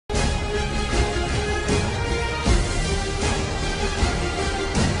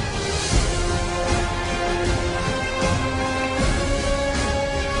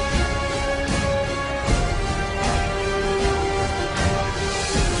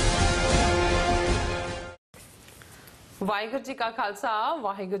ਵਾਹਿਗੁਰੂ जी का खालसा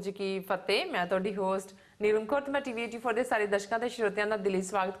वाहिगुरू जी की फतेह। मैं ਤੁਹਾਡੀ ਹੋਸਟ ਨੀਲਮ ਕੌਰ ਤੇ ਮੈਂ ਟੀਵੀ 84 ਦੇ ਸਾਰੇ ਦਰਸ਼ਕਾਂ ਤੇ ਸਰੋਤਿਆਂ ਦਾ ਦਿਲੀ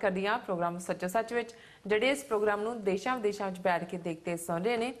ਸਵਾਗਤ ਕਰਦੀ ਹਾਂ ਪ੍ਰੋਗਰਾਮ ਸੱਚੋ ਸੱਚ ਵਿੱਚ, ਜਿਹੜੇ ਇਸ ਪ੍ਰੋਗਰਾਮ ਨੂੰ ਦੇਸ਼ਾਂ ਵਿਦੇਸ਼ਾਂ ਵਿੱਚ ਬੈਠ ਕੇ ਦੇਖਦੇ ਸੁਣ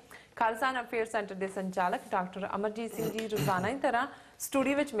ਰਹੇ ਨੇ। ਖਾਲਸਾ ਅਫੇਅਰ ਸੈਂਟਰ ਦੇ ਸੰਚਾਲਕ ਡਾਕਟਰ ਅਮਰਜੀਤ ਸਿੰਘ ਜੀ ਰੋਜ਼ਾਨਾ ਦੀ ਤਰ੍ਹਾਂ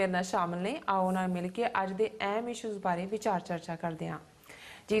ਸਟੂਡੀਓ ਵਿੱਚ ਮੇਰੇ ਨਾਲ ਸ਼ਾਮਲ ਨੇ। ਆਓ ਉਹਨਾਂ ਨਾਲ ਮਿਲ ਕੇ ਅੱਜ ਦੇ ਅਹਿਮ ਇਸ਼ੂਜ਼ ਬਾਰੇ ਵਿਚਾਰ ਚਰਚਾ ਕਰਦੇ ਹਾਂ।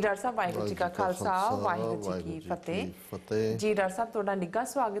 जी डॉक्टर साहब वाहिगुरू जी का खालसा वाहिगुरू जी की फतेह। जी डॉक्टर साहब ਤੁਹਾਡਾ ਨਿੱਘਾ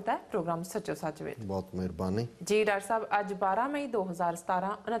ਸਵਾਗਤ ਹੈ ਪ੍ਰੋਗਰਾਮ ਸੱਚੋ ਸੱਚ ਵਿੱਚ। ਬਹੁਤ ਮਿਹਰਬਾਨੀ जी डॉक्टर साहब ਅੱਜ 12 ਮਈ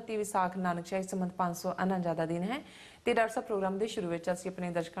 2017 29 ਵਿਸਾਖ ਨਾਨਕਸ਼ਾਹੀ ਸੰਮਤ 549 ਦਾ ਦਿਨ ਹੈ ਤੇ ਡਾਕਟਰ ਸਾਹਿਬ ਪ੍ਰੋਗਰਾਮ ਦੇ ਸ਼ੁਰੂ ਵਿੱਚ ਅਸੀਂ ਆਪਣੇ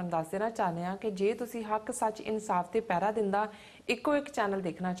ਦਰਸ਼ਕਾਂ ਨੂੰ ਦੱਸ ਦੇਣਾ ਚਾਹੁੰਦੇ ਹਾਂ ਕਿ ਜੇ ਤੁਸੀਂ ਹੱਕ ਸੱਚ ਇਨਸਾਫ ਤੇ ਪਹਿਰਾ ਦਿੰਦਾ ਇੱਕੋ ਇੱਕ ਚੈਨਲ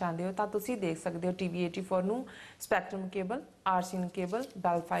ਦੇਖਣਾ ਚਾਹੁੰਦੇ ਹੋ ਤਾਂ ਤੁਸੀਂ ਦੇਖ ਸਕਦੇ ਹੋ ਟੀਵੀ 84 ਨੂੰ, spectrum cable, ਆਰਸੀਐਨ cable,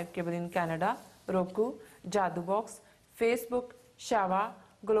 bell 5 cable in Canada, roku, ਜਾਦੂ ਬਾਕਸ, ਫੇਸਬੁੱਕ, ਸ਼ਾਵਾ,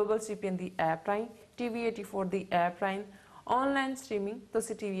 ग्लोबल सीपीएन ਦੀ ਐਪ ਰਾਹੀਂ, ਟੀਵੀ 84 ਦੀ ਐਪ ਰਾਹੀਂ ਆਨਲਾਈਨ ਸਟ੍ਰੀਮਿੰਗ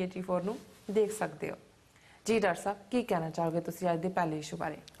ਤੁਸੀਂ ਟੀਵੀ 84 ਨੂੰ ਦੇਖ ਸਕਦੇ ਹੋ। ਜੀ ਡਾਕਟਰ ਸਾਹਿਬ ਕੀ ਕਹਿਣਾ ਚਾਹੋਗੇ ਤੁਸੀਂ ਅੱਜ ਦੇ ਪਹਿਲੇ ਇਸ਼ੂ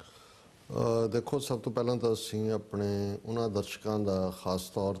ਬਾਰੇ? ਦੇਖੋ, ਸਭ ਤੋਂ ਪਹਿਲਾਂ ਤਾਂ ਅਸੀਂ ਆਪਣੇ ਉਹਨਾਂ ਦਰਸ਼ਕਾਂ ਦਾ ਖਾਸ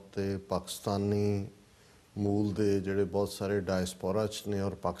ਤੌਰ ਤੇ ਪਾਕਿਸਤਾਨੀ ਮੂਲ ਦੇ ਜਿਹੜੇ ਬਹੁਤ ਸਾਰੇ ਡਾਇਸਪੋਰਾ 'ਚ ਨੇ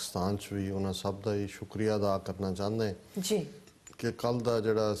ਔਰ ਪਾਕਿਸਤਾਨ 'ਚ ਵੀ, ਉਹਨਾਂ ਸਭ ਦਾ ਹੀ ਸ਼ੁਕਰੀਆ ਅਦਾ ਕਰਨਾ ਚਾਹੁੰਦੇ ਜੀ ਕਿ ਕੱਲ੍ਹ ਦਾ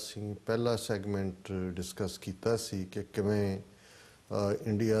ਜਿਹੜਾ ਅਸੀਂ ਪਹਿਲਾ ਸੈਗਮੈਂਟ ਡਿਸਕਸ ਕੀਤਾ ਸੀ ਕਿ ਕਿਵੇਂ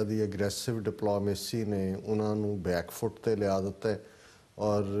ਇੰਡੀਆ ਦੀ ਅਗਰੈਸਿਵ ਡਿਪਲੋਮੇਸੀ ਨੇ ਉਹਨਾਂ ਨੂੰ ਬੈਕਫੁੱਟ 'ਤੇ ਲਿਆ ਦਿੱਤਾ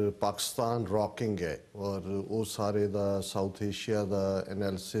ਔਰ ਪਾਕਿਸਤਾਨ ਰੌਕਿੰਗ ਹੈ। ਔਰ ਉਹ ਸਾਰੇ ਦਾ ਸਾਊਥ ਏਸ਼ੀਆ ਦਾ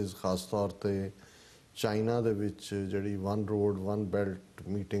ਐਨਾਲਿਸਿਸ, ਖਾਸ ਤੌਰ 'ਤੇ ਚਾਈਨਾ ਦੇ ਵਿੱਚ ਜਿਹੜੀ one road one belt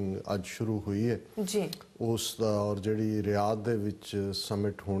meeting ਅੱਜ ਸ਼ੁਰੂ ਹੋਈ ਹੈ ਜੀ, ਉਸ ਦਾ ਔਰ ਜਿਹੜੀ ਰਿਆਦ ਦੇ ਵਿੱਚ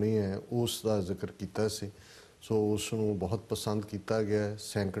ਸਮਿਟ ਹੋਣੀ ਹੈ ਉਸ ਦਾ ਜ਼ਿਕਰ ਕੀਤਾ ਸੀ। ਸੋ ਉਸ ਨੂੰ ਬਹੁਤ ਪਸੰਦ ਕੀਤਾ ਗਿਆ।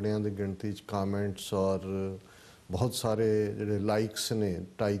 ਸੈਂਕੜਿਆਂ ਦੀ ਗਿਣਤੀ 'ਚ ਕਾਮੈਂਟਸ ਔਰ ਬਹੁਤ ਸਾਰੇ ਜਿਹੜੇ ਲਾਈਕਸ ਨੇ,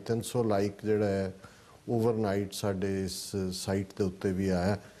 250-300 ਲਾਈਕ ਜਿਹੜਾ ਹੈ ਓਵਰਨਾਈਟ ਸਾਡੇ ਇਸ ਸਾਈਟ ਦੇ ਉੱਤੇ ਵੀ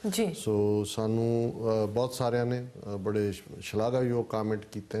ਆਇਆ ਜੀ। ਸੋ ਸਾਨੂੰ ਬਹੁਤ ਸਾਰਿਆਂ ਨੇ ਬੜੇ ਸ਼ਲਾਘਾਯੋਗ ਕਾਮੈਂਟ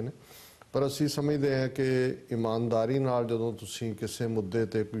ਕੀਤੇ ਨੇ। ਪਰ ਅਸੀਂ ਸਮਝਦੇ ਹਾਂ ਕਿ ਇਮਾਨਦਾਰੀ ਨਾਲ ਜਦੋਂ ਤੁਸੀਂ ਕਿਸੇ ਮੁੱਦੇ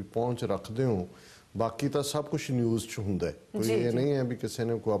ਤੇ ਕੋਈ ਪਹੁੰਚ ਰੱਖਦੇ ਹੋ, ਬਾਕੀ ਤਾਂ ਸਭ ਕੁਝ ਨਿਊਜ਼ 'ਚ ਹੁੰਦਾ, ਕੋਈ ਇਹ ਨਹੀਂ ਹੈ ਵੀ ਕਿਸੇ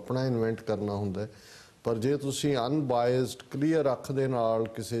ਨੇ ਕੋਈ ਆਪਣਾ ਇਨਵੈਂਟ ਕਰਨਾ ਹੁੰਦਾ। ਪਰ ਜੇ ਤੁਸੀਂ ਅਨਬਾਇਸਡ ਕਲੀਅਰ ਅੱਖ ਦੇ ਨਾਲ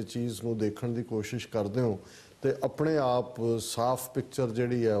ਕਿਸੇ ਚੀਜ਼ ਨੂੰ ਦੇਖਣ ਦੀ ਕੋਸ਼ਿਸ਼ ਕਰਦੇ ਹੋ ਤੇ ਆਪਣੇ ਆਪ ਸਾਫ਼ ਪਿਕਚਰ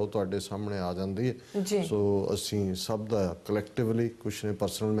ਜਿਹੜੀ ਹੈ ਉਹ ਤੁਹਾਡੇ ਸਾਹਮਣੇ ਆ ਜਾਂਦੀ ਹੈ। ਸੋ ਅਸੀਂ ਸਭ ਦਾ ਕਲੈਕਟਿਵਲੀ, ਕੁਛ ਨੇ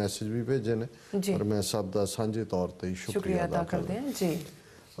ਪਰਸਨਲ ਮੈਸੇਜ ਵੀ ਭੇਜੇ ਨੇ, ਪਰ ਮੈਂ ਸਭ ਦਾ ਸਾਂਝੇ ਤੌਰ ਤੇ ਸ਼ੁਕਰੀਆ ਅਦਾ ਕਰਦੇ ਹਾਂ ਜੀ।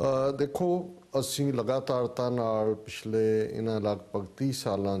 ਦੇਖੋ, ਅਸੀਂ ਲਗਾਤਾਰਤਾ ਨਾਲ ਪਿਛਲੇ ਇਹਨਾਂ ਲਗਭਗ 30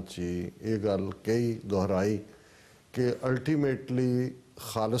 ਸਾਲਾਂ 'ਚ ਇਹ ਗੱਲ ਕਈ ਦੁਹਰਾਈ ਕਿ ਅਲਟੀਮੇਟਲੀ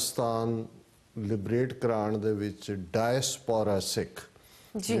ਖਾਲਿਸਤਾਨ ਲਿਬਰੇਟ ਕਰਾਉਣ ਦੇ ਵਿੱਚ ਡਾਇਸਪੋਰਾ ਸਿੱਖ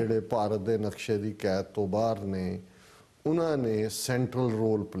ਜਿਹੜੇ ਭਾਰਤ ਦੇ ਨਕਸ਼ੇ ਦੀ ਕੈਦ ਤੋਂ ਬਾਹਰ ਨੇ, ਉਹਨਾਂ ਨੇ ਸੈਂਟਰਲ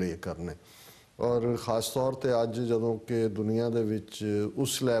ਰੋਲ ਪਲੇ ਕਰਨੇ। ਔਰ ਖਾਸ ਤੌਰ 'ਤੇ ਅੱਜ ਜਦੋਂ ਕਿ ਦੁਨੀਆ ਦੇ ਵਿੱਚ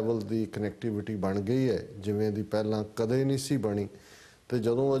ਉਸ ਲੈਵਲ ਦੀ ਕਨੈਕਟੀਵਿਟੀ ਬਣ ਗਈ ਹੈ ਜਿਵੇਂ ਦੀ ਪਹਿਲਾਂ ਕਦੇ ਨਹੀਂ ਸੀ ਬਣੀ, ਤੇ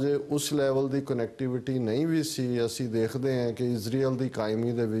ਜਦੋਂ ਅਜੇ ਉਸ ਲੈਵਲ ਦੀ ਕਨੈਕਟੀਵਿਟੀ ਨਹੀਂ ਵੀ ਸੀ, ਅਸੀਂ ਦੇਖਦੇ ਹਾਂ ਕਿ ਇਜ਼ਰਾਈਲ ਦੀ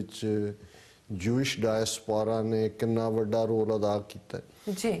ਕਾਇਮੀ ਦੇ ਵਿੱਚ ਜੂਇਸ਼ ਡਾਇਸਪੋਰਾ ਨੇ ਕਿੰਨਾ ਵੱਡਾ ਰੋਲ ਅਦਾ ਕੀਤਾ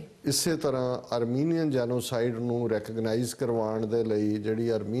ਜੀ। ਇਸੇ ਤਰ੍ਹਾਂ ਅਰਮੀਨੀਅਨ ਜੈਨੋਸਾਈਡ ਨੂੰ ਰੈਕਗਨਾਈਜ਼ ਕਰਵਾਉਣ ਦੇ ਲਈ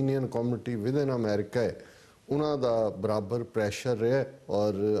ਜਿਹੜੀ ਅਰਮੀਨੀਅਨ ਕਮਿਊਨਿਟੀ ਵਿਦਨ ਅਮਰੀਕਾ ਹੈ, ਉਹਨਾਂ ਦਾ ਬਰਾਬਰ ਪ੍ਰੈਸ਼ਰ ਰਿਹਾ।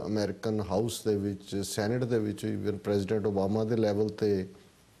 ਔਰ ਅਮਰੀਕਨ ਹਾਊਸ ਦੇ ਵਿੱਚ, ਸੈਨੇਟ ਦੇ ਵਿੱਚ, ਇਵਨ ਪ੍ਰੈਜ਼ੀਡੈਂਟ ਓਬਾਮਾ ਦੇ ਲੈਵਲ 'ਤੇ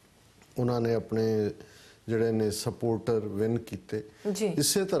ਉਹਨਾਂ ਨੇ ਆਪਣੇ ਜਿਹੜੇ ਨੇ ਸਪੋਰਟਰ ਵਿਨ ਕੀਤੇ।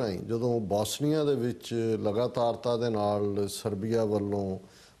 ਇਸੇ ਤਰ੍ਹਾਂ ਹੀ ਜਦੋਂ ਬੋਸਨੀਆ ਦੇ ਵਿੱਚ ਲਗਾਤਾਰਤਾ ਦੇ ਨਾਲ ਸਰਬੀਆ ਵੱਲੋਂ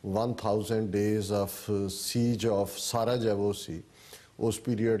 1000 days ਆਫ ਸੀਜ ਆਫ ਸਾਰਾਜੇਵੋ ਸੀ, ਉਸ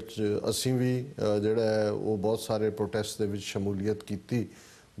ਪੀਰੀਅਡ 'ਚ ਅਸੀਂ ਵੀ ਜਿਹੜਾ ਹੈ ਉਹ ਬਹੁਤ ਸਾਰੇ ਪ੍ਰੋਟੈਸਟ ਦੇ ਵਿੱਚ ਸ਼ਮੂਲੀਅਤ ਕੀਤੀ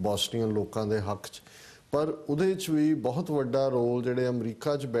ਬੋਸਨੀਅਨ ਲੋਕਾਂ ਦੇ ਹੱਕ 'ਚ। ਪਰ ਉਹਦੇ 'ਚ ਵੀ ਬਹੁਤ ਵੱਡਾ ਰੋਲ ਜਿਹੜੇ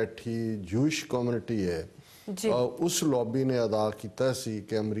ਅਮਰੀਕਾ 'ਚ ਬੈਠੀ ਜੂਇਸ਼ ਕਮਿਊਨਿਟੀ ਹੈ ਉਸ ਲੌਬੀ ਨੇ ਅਦਾ ਕੀਤਾ ਸੀ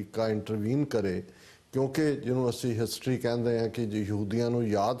ਕਿ ਅਮਰੀਕਾ ਇੰਟਰਵੀਨ ਕਰੇ, ਕਿਉਂਕਿ ਜਿਹਨੂੰ ਅਸੀਂ ਹਿਸਟਰੀ ਕਹਿੰਦੇ ਹਾਂ ਕਿ ਯਹੂਦੀਆਂ ਨੂੰ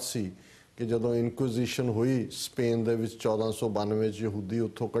ਯਾਦ ਸੀ ਕਿ ਜਦੋਂ ਇਨਕੁਇਜ਼ੀਸ਼ਨ ਹੋਈ ਸਪੇਨ ਦੇ ਵਿੱਚ 1492 'ਚ ਯਹੂਦੀ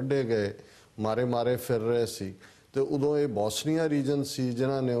ਉੱਥੋਂ ਕੱਢੇ ਗਏ, ਮਾਰੇ ਫਿਰ ਰਹੇ ਸੀ, ਤੇ ਉਦੋਂ ਇਹ ਬੋਸਨੀਆ ਰੀਜਨ ਸੀ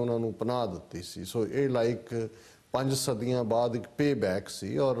ਜਿਨ੍ਹਾਂ ਨੇ ਉਹਨਾਂ ਨੂੰ ਪਨਾਹ ਦਿੱਤੀ ਸੀ। ਸੋ ਇਹ ਲਾਈਕ 5 ਸਦੀਆਂ ਬਾਅਦ ਇੱਕ ਪੇ ਬੈਕ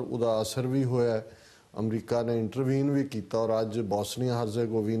ਸੀ ਔਰ ਉਹਦਾ ਅਸਰ ਵੀ ਹੋਇਆ। ਅਮਰੀਕਾ ਨੇ ਇੰਟਰਵੀਨ ਵੀ ਕੀਤਾ ਔਰ ਅੱਜ ਬੋਸਨੀਆ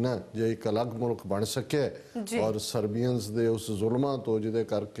ਹਰਜ਼ੇਗੋਵੀਨਾ ਜੇ ਇੱਕ ਅਲੱਗ ਮੁਲਕ ਬਣ ਸਕਿਆ ਔਰ ਸਰਬੀਅਨਸ ਦੇ ਉਸ ਜ਼ੁਲਮਾਂ ਤੋਂ ਜਿਹਦੇ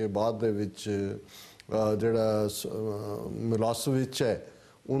ਕਰਕੇ ਬਾਅਦ ਦੇ ਵਿੱਚ ਜਿਹੜਾ ਮਿਲੋਸੇਵਿਚ ਹੈ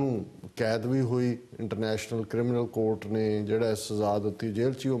ਉਹਨੂੰ ਕੈਦ ਵੀ ਹੋਈ, ਇੰਟਰਨੈਸ਼ਨਲ ਕ੍ਰਿਮੀਨਲ ਕੋਰਟ ਨੇ ਜਿਹੜਾ ਸਜ਼ਾ ਦਿੱਤੀ,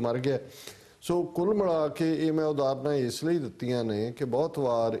 ਜੇਲ੍ਹ 'ਚ ਹੀ ਉਹ ਮਰ ਗਿਆ। ਸੋ ਕੁੱਲ ਮਿਲਾ ਕੇ ਇਹ ਮੈਂ ਉਦਾਹਰਨਾਂ ਇਸ ਲਈ ਦਿੱਤੀਆਂ ਨੇ ਕਿ ਬਹੁਤ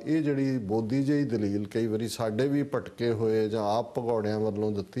ਵਾਰ ਇਹ ਜਿਹੜੀ ਬੋਦੀ ਜਿਹੀ ਦਲੀਲ ਕਈ ਵਾਰੀ ਸਾਡੇ ਵੀ ਭਟਕੇ ਹੋਏ ਜਾਂ ਆਪ ਭਗੌੜਿਆਂ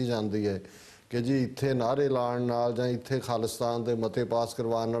ਵੱਲੋਂ ਦਿੱਤੀ ਜਾਂਦੀ ਹੈ ਕਿ ਜੀ ਇੱਥੇ ਨਾਅਰੇ ਲਾਉਣ ਨਾਲ ਜਾਂ ਇੱਥੇ ਖਾਲਿਸਤਾਨ ਦੇ ਮਤੇ ਪਾਸ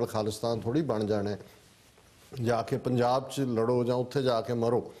ਕਰਵਾਉਣ ਨਾਲ ਖਾਲਿਸਤਾਨ ਥੋੜ੍ਹੀ ਬਣ ਜਾਣਾ। जाके पंजाब च लड़ो जां उत्थे जाके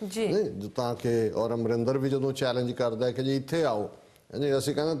मरो नहीं तां कि और अमरिंदर भी जदों चैलेंज करदा है कि जी इत्थे आओ जी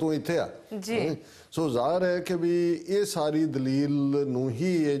असीं कहंदे तूं इत्थे आ सो ज़ाहिर है कि भी ये सारी दलील नूं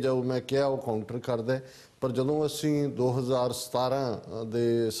ही ये जो मैं कहा वो काउंटर करदा है पर जदों असीं 2017 दे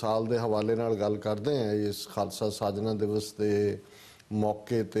साल दे हवाले नाल गल करदे हैं इस खालसा साजना दिवस दे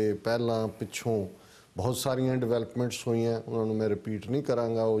मौके ते पहलां पिछों बहुत सारियां डिवेलपमेंट्स होईयां उन्हां नूं मैं रिपीट नहीं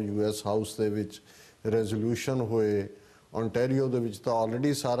करांगा वो US हाउस दे विच रेजोल्यूशन होए ओंटारियो दे विच तां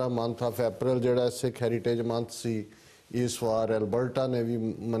ऑलरेडी सारा मंथ ऑफ अप्रैल जिहड़ा सिख हैरीटेज मंथ सी इस वार एल्बर्टा ने भी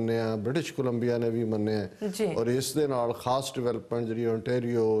मन्निया ब्रिटिश कोलंबिया ने भी मन्निया और इस दे नाल खास डिवेलपमेंट जिहड़ी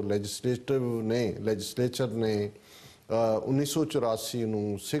ओंटारियो लेजिस्लेचर ने 1984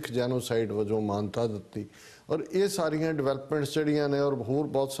 नूं सिख जेनोसाइड वजों मानता दित्ती और ये सारियां डिवेलपमेंट्स जड़ियां ने और होर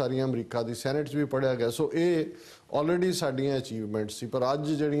बहुत सारियां अमरीका दी सैनेट च भी पढ़िया गया सो ये ऑलरेडी साडियां अचीवमेंट्स सी पर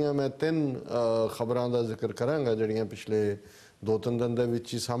अज जड़ियां मैं 3 खबरां दा जिक्र करांगा जड़ियां पिछले 2-3 दिन दे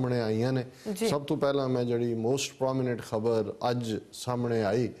विच ही सामने आईयां ने सब तो पहला मैं जड़ी मोस्ट प्रोमिनेंट खबर अज सामने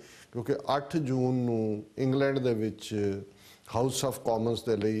आई क्योंकि 8 जून नूं England they which house of Commons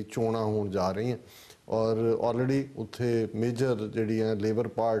दे लई चोणां होण जा रही हैं और ऑलरेडी उत्थे major जड़ियां labour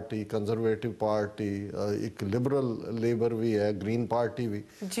party conservative party एक लिबरल लेबर भी है ग्रीन पार्टी भी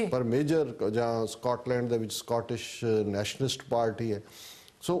पर मेजर जहाँ स्कॉटलैंड दे विच स्कॉटिश नैशनलिस्ट पार्टी है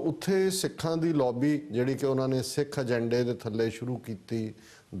सो उत्थे सिखां दी लॉबी जिहड़ी कि उन्होंने सिख एजेंडे दे थल्ले शुरू की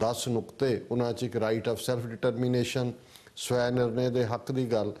 10 नुकते उन्हां च एक राइट ऑफ सैल्फ डिटरमीनेशन स्वै निर्णय दे हक की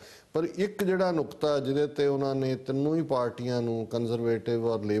गल पर एक जिहड़ा नुकता जिहदे ते उन्होंने तीनों ही पार्टियां नूं कंजरवेटिव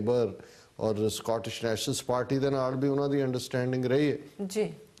और लेबर और स्कॉटिश नैशनलिस्ट पार्टी दे नाल भी उन्हां दी अंडरस्टैंडिंग रही है जी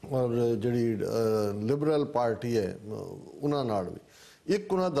और जिहड़ी लिबरल पार्टी है उन्हां नाल भी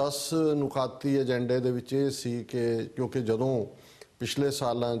एक उन्हां 10 नुकाती एजेंडे दे विच इह सी कि क्योंकि जदों पिछले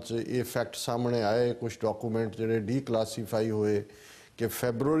सालां च ये फैक्ट सामने आए कुछ डॉकूमेंट जिहड़े डीक्लासीफाई होए कि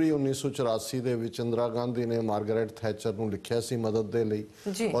फैबरवरी 1984 दे विच इंदिरा गांधी ने मार्गरेट थैचर नूं लिखिया सी मदद दे लई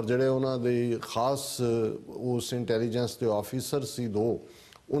और जिहड़े उन्हां दे खास उस इंटैलीजेंस दे ऑफिसर सी 2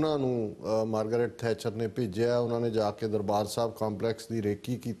 उन्होंने मार्गरेट थैचर ने भेजा उन्होंने जाके दरबार साहब कॉम्पलैक्स की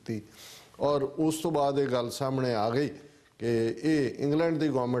रेकी की और उस तो बाद ये गल सामने आ गई कि ये इंग्लैंड की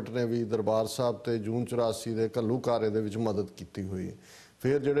गवर्नमेंट ने भी दरबार साहब ते जून 84 के घल्लूकारे दे विच मदद की हुई है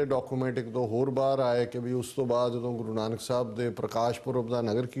फिर जिहड़े डॉकूमेंट एक दो होर बाहर आए कि भी उस तो बाद जो गुरु नानक साहब के प्रकाश पुरब का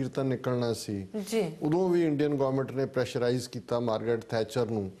नगर कीर्तन निकलना सी उदों भी इंडियन गवर्नमेंट ने प्रैशराइज किया मार्गरेट थैचर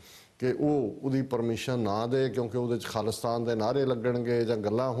नूं कि वो परमिशन ना दे क्योंकि वो खालिस्तान के नारे लगणगे जां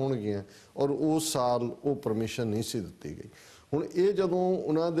गल्लां होणगियां और उस साल वो परमिशन नहीं सी दित्ती गई हुण ये जदों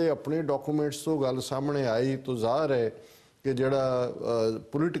उन्हां दे अपने डॉकूमेंट्स तो गल सामने आई तो ज़ाहिर है कि जिहड़ा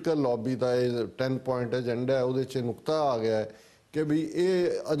पोलीटिकल लॉबी का 10 पॉइंट एजेंडा है उहदे च नुकता आ गया है कि भी ये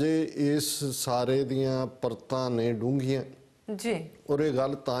अजे इस सारे दियां परतां ने डूंघियां जी और ये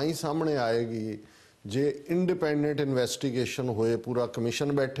गल तां ही सामने आएगी जे इंडिपेंडेंट इन्वेस्टिगेशन होए पूरा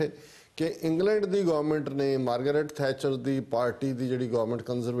कमीशन बैठे कि इंग्लैंड की गवर्नमेंट ने मार्गरेट थैचर की पार्टी की जिहड़ी गवर्नमेंट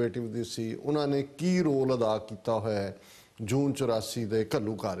कंजरवेटिव दी सी उन्होंने की रोल अदा किया होया है जून 84 के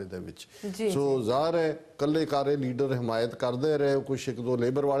घल्लूकारे दे विच सो ज़ाहिर है कल्ले कारे लीडर हिमायत करते रहे कुछ एक दो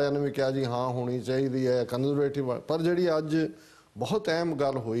लेबर वालियां ने भी कहा जी हाँ होनी चाहिए है कंजरवेटिव पर जिहड़ी अज बहुत अहम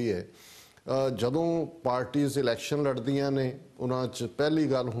गल हुई है जदों पार्टीज़ इलैक्शन लड़दियां ने उन्हां च पहली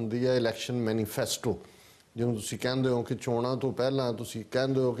गल हुंदी है इलैक्शन मैनीफेस्टो जिवें तुसीं कहंदे हो कि चोणां तो पहलां तुसीं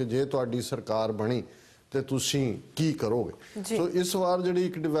कहंदे हो कि जे तुहाडी सरकार बनी तो तुसीं की करोगे सो इस बार जिहड़ी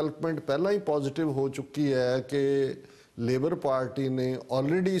एक डिवेलपमेंट पहलां ही पॉजिटिव हो चुकी है कि लेबर पार्टी ने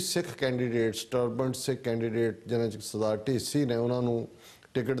already Sikh candidates टर्बेंट Sikh candidate जिन्हां च सरदार ढेसी ने उन्हां नूं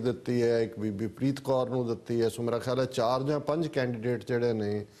टिकट दित्ती है एक बीबी प्रीत कौर नूं दित्ती है सो मेरा ख्याल है 4 ਜਾਂ 5 कैंडीडेट जिहड़े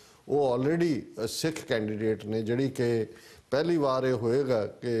ने वो ऑलरेडी सिख कैंडीडेट ने जिहड़ी कि पहली बार ये होएगा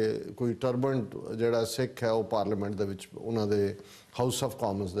कि कोई टर्बेंट जिहड़ा सिख है वो पार्लीमेंट दे विच उन्हां दे हाउस ऑफ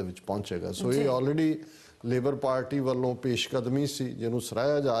कॉमन्स दे विच पहुंचेगा सो ये ऑलरेडी लेबर पार्टी वालों पेशकदमी सी जिन्हों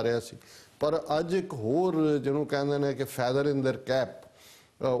सराहाया जा रहा सी पर अज एक होर जिन्हों कहंदे ने कि फैदर इन देयर कैप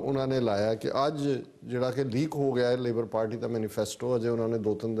उन्होंने लाया कि अज जिहड़ा कि लीक हो गया है लेबर पार्टी का मैनीफेस्टो अजे उन्होंने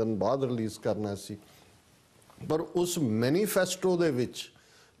 2-3 दिन बाद रिलीज़ करना सी पर उस मैनीफेस्टो दे विच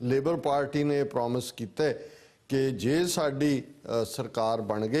लेबर पार्टी ने प्रॉमिस किया कि जे साडी सरकार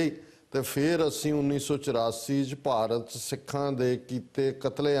बन गई तो फिर असी 1984 भारत सिखां दे कीते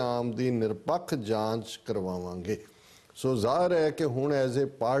कतलेआम की निरपक्ष जांच करवावांगे सो ज़ाहिर है कि हुण as a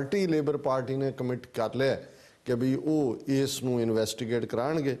party labour party ने कमिट कर लिया कि भी वो इस नूं इन्वेस्टिगेट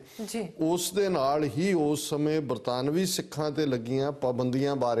कराणगे उस दे नाल ही उस समय बरतानवी सिखां ते लगियां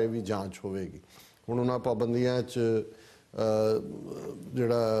पाबंदियां बारे भी जांच होवेगी हुण उन्हां पाबंदियां च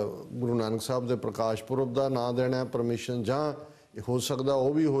ਜਿਹੜਾ ਗੁਰੂ ਨਾਨਕ ਸਾਹਿਬ ਦੇ ਪ੍ਰਕਾਸ਼ ਪੁਰਬ ਦਾ ਨਾਂ ਦੇਣਾ ਪਰਮਿਸ਼ਨ, ਜਾਂ ਹੋ ਸਕਦਾ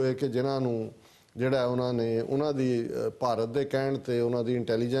ਉਹ ਵੀ ਹੋਏ ਕਿ ਜਿਨ੍ਹਾਂ ਨੂੰ ਜਿਹੜਾ ਉਹਨਾਂ ਦੀ ਭਾਰਤ ਦੇ ਕਹਿਣ ਤੇ ਉਹਨਾਂ ਦੀ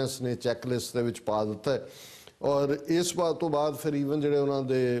ਇੰਟੈਲੀਜੈਂਸ ਨੇ ਚੈੱਕਲਿਸਟ ਦੇ ਵਿੱਚ ਪਾ ਦਿੱਤਾ ਹੈ। ਔਰ ਇਸ ਬਾਤ ਤੋਂ ਬਾਅਦ ਫਿਰ ਈਵਨ ਜਿਹੜੇ ਉਹਨਾਂ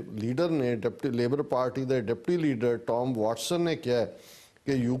ਦੇ ਲੀਡਰ ਨੇ, ਡਿਪਟੀ ਲੇਬਰ ਪਾਰਟੀ ਦੇ ਡਿਪਟੀ ਲੀਡਰ ਟੌਮ ਵਾਟਸਨ ਨੇ ਕਿਹਾ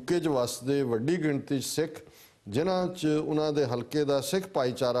ਕਿ ਯੂਕੇ 'ਚ ਵਸਦੇ ਵੱਡੀ ਗਿਣਤੀ 'ਚ ਸਿੱਖ, ਜਿਨ੍ਹਾਂ 'ਚ ਉਹਨਾਂ ਦੇ ਹਲਕੇ ਦਾ ਸਿੱਖ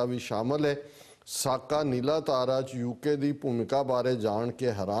ਭਾਈਚਾਰਾ ਵੀ ਸ਼ਾਮਲ ਹੈ, ਸਾਕਾ ਨੀਲਾ ਤਾਰਾ 'ਚ ਯੂਕੇ ਦੀ ਭੂਮਿਕਾ ਬਾਰੇ ਜਾਣ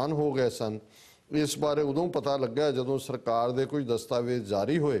ਕੇ ਹੈਰਾਨ ਹੋ ਗਏ ਸਨ। ਇਸ ਬਾਰੇ ਉਦੋਂ ਪਤਾ ਲੱਗਾ ਜਦੋਂ ਸਰਕਾਰ ਦੇ ਕੁਝ ਦਸਤਾਵੇਜ਼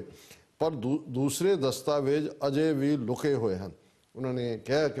ਜਾਰੀ ਹੋਏ, ਪਰ ਦੂਸਰੇ ਦਸਤਾਵੇਜ਼ ਅਜੇ ਵੀ ਲੁਕੇ ਹੋਏ ਹਨ। ਉਹਨਾਂ ਨੇ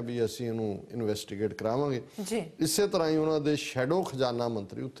ਕਿਹਾ ਕਿ ਵੀ ਅਸੀਂ ਇਹਨੂੰ ਇਨਵੈਸਟੀਗੇਟ ਕਰਾਵਾਂਗੇ। ਇਸੇ ਤਰ੍ਹਾਂ ਹੀ ਉਹਨਾਂ ਦੇ ਸ਼ੈਡੋ ਖਜ਼ਾਨਾ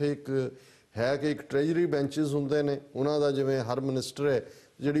ਮੰਤਰੀ, ਉੱਥੇ ਇੱਕ ਹੈ ਕਿ ਇੱਕ ਟ੍ਰੈਜਰੀ ਬੈਂਚਸ ਹੁੰਦੇ ਨੇ ਉਹਨਾਂ ਦਾ, ਜਿਵੇਂ ਹਰ ਮਿਨਿਸਟਰ ਹੈ,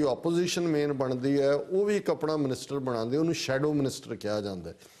 ਜਿਹੜੀ ਆਪੋਜੀਸ਼ਨ ਮੇਨ ਬਣਦੀ ਹੈ ਉਹ ਵੀ ਇੱਕ ਆਪਣਾ ਮਿਨਿਸਟਰ ਬਣਾਉਂਦੇ, ਉਹਨੂੰ ਸ਼ੈਡੋ ਮਿਨਿਸਟਰ ਕਿਹਾ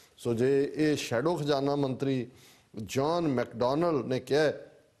ਜਾਂਦਾ। ਸੋ ਜੇ ਇਹ ਸ਼ੈਡੋ ਖਜ਼ਾਨਾ ਮੰਤਰੀ ਜੌਨ ਮੈਕਡੋਨਲਡ ਨੇ ਕਿਹਾ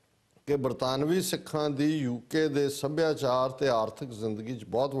ਕਿ ਬਰਤਾਨਵੀ ਸਿੱਖਾਂ ਦੀ ਯੂਕੇ ਦੇ ਸੱਭਿਆਚਾਰ ਤੇ ਆਰਥਿਕ ਜ਼ਿੰਦਗੀ 'ਚ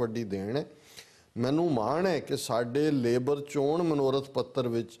ਬਹੁਤ ਵੱਡੀ ਦੇਣ ਹੈ। ਮੈਨੂੰ ਮਾਣ ਹੈ ਕਿ ਸਾਡੇ ਲੇਬਰ ਚੋਣ ਮਨੋਰਥ ਪੱਤਰ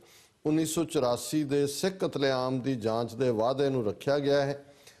ਵਿੱਚ 1984 ਦੇ ਸਿੱਖ ਕਤਲੇਆਮ ਦੀ ਜਾਂਚ ਦੇ ਵਾਅਦੇ ਨੂੰ ਰੱਖਿਆ ਗਿਆ ਹੈ।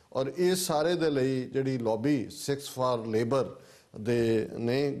 ਔਰ ਇਹ ਸਾਰੇ ਦੇ ਲਈ ਜਿਹੜੀ ਲੌਬੀ ਸਿੱਖਸ ਫਾਰ ਲੇਬਰ ਦੇ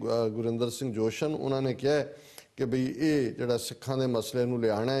ਨੇ, ਗੁਰਿੰਦਰ ਸਿੰਘ ਜੋਸ਼ਨ, ਉਹਨਾਂ ਨੇ ਕਿਹਾ ਕਿ ਬਈ ਇਹ ਜਿਹੜਾ ਸਿੱਖਾਂ ਦੇ ਮਸਲੇ ਨੂੰ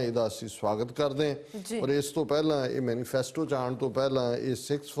ਲਿਆਣਾ ਹੈ, ਇਹਦਾ ਅਸੀਂ ਸਵਾਗਤ ਕਰਦੇ ਹਾਂ। ਔਰ ਇਸ ਤੋਂ ਪਹਿਲਾਂ ਇਹ ਮੈਨੀਫੈਸਟੋ 'ਚ ਆਉਣ ਤੋਂ ਪਹਿਲਾਂ ਇਹ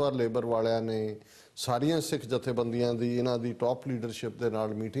ਸਿੱਖਸ ਫਾਰ ਲੇਬਰ ਵਾਲਿਆਂ ਨੇ ਸਾਰੀਆਂ ਸਿੱਖ ਜਥੇਬੰਦੀਆਂ ਦੀ, ਇਹਨਾਂ ਦੀ ਟੌਪ ਲੀਡਰਸ਼ਿਪ ਦੇ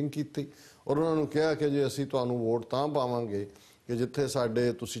ਨਾਲ ਮੀਟਿੰਗ ਕੀਤੀ ਔਰ ਉਹਨਾਂ ਨੂੰ ਕਿਹਾ ਕਿ ਜੇ ਅਸੀਂ ਤੁਹਾਨੂੰ ਵੋਟ ਤਾਂ ਪਾਵਾਂਗੇ ਕਿ ਜਿੱਥੇ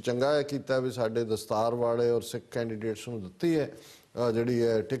ਸਾਡੇ ਤੁਸੀਂ ਚੰਗਾ ਹੈ ਕੀਤਾ ਵੀ ਸਾਡੇ ਦਸਤਾਰ ਵਾਲੇ ਔਰ ਸਿੱਖ ਕੈਂਡੀਡੇਟਸ ਨੂੰ ਦਿੱਤੀ ਹੈ ਜਿਹੜੀ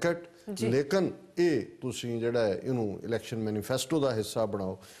ਹੈ ਟਿਕਟ, ਲੇਕਿਨ ਇਹ ਤੁਸੀਂ ਜਿਹੜਾ ਹੈ ਇਹਨੂੰ ਇਲੈਕਸ਼ਨ ਮੈਨੀਫੈਸਟੋ ਦਾ ਹਿੱਸਾ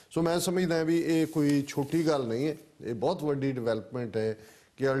ਬਣਾਓ। ਸੋ ਮੈਂ ਸਮਝਦਾ ਵੀ ਇਹ ਕੋਈ ਛੋਟੀ ਗੱਲ ਨਹੀਂ ਹੈ, ਇਹ ਬਹੁਤ ਵੱਡੀ ਡਿਵੈਲਪਮੈਂਟ ਹੈ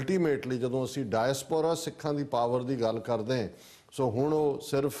ਕਿ ਅਲਟੀਮੇਟਲੀ ਜਦੋਂ ਅਸੀਂ ਡਾਇਸਪੋਰਾ ਸਿੱਖਾਂ ਦੀ ਪਾਵਰ ਦੀ ਗੱਲ ਕਰਦੇ ਹਾਂ, ਸੋ ਹੁਣ ਉਹ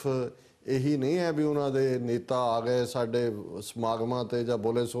ਸਿਰਫ ਇਹੀ ਨਹੀਂ ਹੈ ਵੀ ਉਹਨਾਂ ਦੇ ਨੇਤਾ ਆ ਗਏ ਸਾਡੇ ਸਮਾਗਮਾਂ ਤੇ ਜਾਂ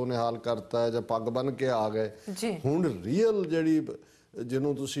ਬੋਲੇ ਸੋ ਨਿਹਾਲ ਕਰਤਾ ਜਾਂ ਪੱਗ ਬੰਨ ਕੇ ਆ ਗਏ। ਹੁਣ ਰੀਅਲ ਜਿਹੜੀ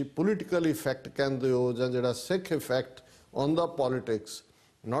ਜਿਹਨੂੰ ਤੁਸੀਂ ਪੋਲੀਟੀਕਲ ਇਫੈਕਟ ਕਹਿੰਦੇ ਹੋ ਜਾਂ ਜਿਹੜਾ ਸਿੱਖ effect on the politics,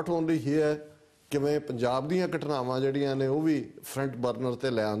 not only here, ਕਿਵੇਂ ਪੰਜਾਬ ਦੀਆਂ ਘਟਨਾਵਾਂ ਜਿਹੜੀਆਂ ਨੇ ਉਹ ਵੀ ਫਰੰਟ ਬਰਨਰ ਤੇ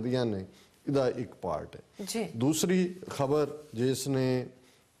ਲੈ ਆਉਂਦੀਆਂ ਨੇ, ਇਹਦਾ ਇੱਕ ਪਾਰਟ ਹੈ। ਦੂਸਰੀ ਖਬਰ ਜਿਸ ਨੇ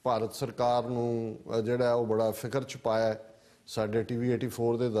ਭਾਰਤ ਸਰਕਾਰ ਨੂੰ ਜਿਹੜਾ ਉਹ ਬੜਾ ਫਿਕਰ ਚ ਪਾਇਆ, ਸਾਡੇ TV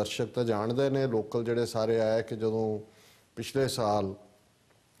 84 ਦੇ ਦਰਸ਼ਕ ਤਾਂ ਜਾਣਦੇ ਨੇ, ਲੋਕਲ ਜਿਹੜੇ ਸਾਰੇ ਆਏ ਕਿ ਜਦੋਂ ਪਿਛਲੇ ਸਾਲ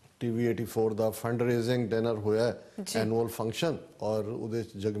TV 84 ਦਾ ਫੰਡ ਰੇਜ਼ਿੰਗ ਡਿਨਰ ਹੋਇਆ, ਐਨੂਅਲ ਫੰਕਸ਼ਨ, ਔਰ ਉਹਦੇ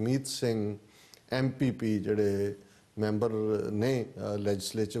 'ਚ ਜਗਮੀਤ ਸਿੰਘ MPP ਜਿਹੜੇ ਮੈਂਬਰ ਨੇ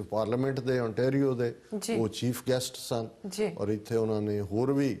ਲੈਜਿਸਲੇਟਿਵ ਪਾਰਲੀਮੈਂਟ ਦੇ ਓਨਟਾਰੀਓ ਦੇ, ਉਹ ਚੀਫ ਗੈਸਟ ਸਨ। ਔਰ ਇੱਥੇ ਉਹਨਾਂ ਨੇ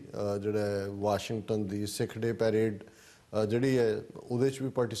ਹੋਰ ਵੀ ਜਿਹੜਾ ਵਾਸ਼ਿੰਗਟਨ ਦੀ ਸਿੱਖ ਡੇ ਪੈਰੇਡ ਜਿਹੜੀ ਹੈ ਉਹਦੇ 'ਚ ਵੀ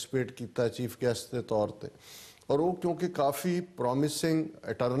ਪਾਰਟਿਸਿਪੇਟ ਕੀਤਾ ਚੀਫ ਗੈਸਟ ਦੇ ਤੌਰ ਤੇ। ਔਰ ਉਹ ਕਿਉਂਕਿ ਕਾਫੀ ਪ੍ਰੋਮਿਸਿੰਗ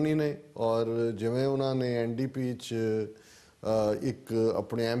ਅਟਰਨੀ ਨੇ ਔਰ ਜਿਵੇਂ ਉਹਨਾਂ ਨੇ NDP 'ਚ ਇੱਕ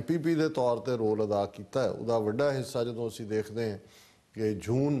ਆਪਣੇ MPP ਦੇ ਤੌਰ ਤੇ ਰੋਲ ਅਦਾ ਕੀਤਾ, ਉਹਦਾ ਵੱਡਾ ਹਿੱਸਾ ਜਦੋਂ ਅਸੀਂ ਦੇਖਦੇ ਹਾਂ ਕਿ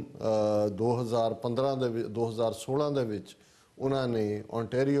ਜੂਨ 2016 ਦੇ ਵਿੱਚ ਉਹਨਾਂ ਨੇ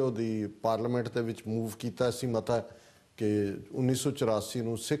ਓਨਟਾਰੀਓ ਦੀ ਪਾਰਲੀਮੈਂਟ ਦੇ ਵਿੱਚ ਮੂਵ ਕੀਤਾ ਸੀ ਮਤਾ ਕਿ 1984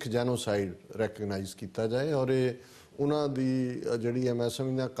 ਨੂੰ ਸਿੱਖ ਜੈਨੋਸਾਈਡ ਰੈਕਗਨਾਈਜ਼ ਕੀਤਾ ਜਾਏ। ਔਰ ਇਹ ਉਹਨਾਂ ਦੀ ਜਿਹੜੀ ਹੈ ਮੈਂ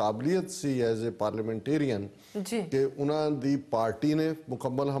ਸਮਝਦਾ ਕਾਬਲੀਅਤ ਸੀ ਐਜ਼ ਏ ਪਾਰਲੀਮੈਂਟੇਰੀਅਨ ਕਿ ਉਹਨਾਂ ਦੀ ਪਾਰਟੀ ਨੇ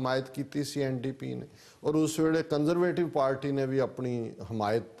ਮੁਕੰਮਲ ਹਮਾਇਤ ਕੀਤੀ ਸੀ NDP ਨੇ, ਔਰ ਉਸ ਵੇਲੇ ਕੰਜ਼ਰਵੇਟਿਵ ਪਾਰਟੀ ਨੇ ਵੀ ਆਪਣੀ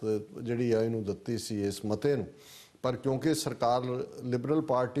ਹਮਾਇਤ ਜਿਹੜੀ ਹੈ ਇਹਨੂੰ ਦਿੱਤੀ ਸੀ ਇਸ ਮਤੇ ਨੂੰ। ਪਰ ਕਿਉਂਕਿ ਸਰਕਾਰ ਲਿਬਰਲ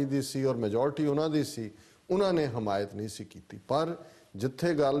ਪਾਰਟੀ ਦੀ ਸੀ ਔਰ ਮੈਜੋਰਟੀ ਉਹਨਾਂ ਦੀ ਸੀ, ਉਹਨਾਂ ਨੇ ਹਮਾਇਤ ਨਹੀਂ ਸੀ ਕੀਤੀ। ਪਰ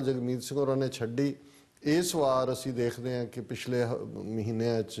ਜਿੱਥੇ ਗੱਲ ਜਗਮੀਤ ਸਿੰਘ ਹੋਰਾਂ ਨੇ ਛੱਡੀ, ਇਸ ਵਾਰ ਅਸੀਂ ਦੇਖਦੇ ਹਾਂ ਕਿ ਪਿਛਲੇ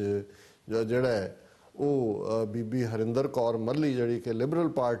ਮਹੀਨਿਆਂ 'ਚ ਜਿਹੜਾ ਹੈ ਉਹ ਬੀਬੀ ਹਰਿੰਦਰ ਕੌਰ ਮੱਲੀ ਜਿਹੜੀ ਕਿ ਲਿਬਰਲ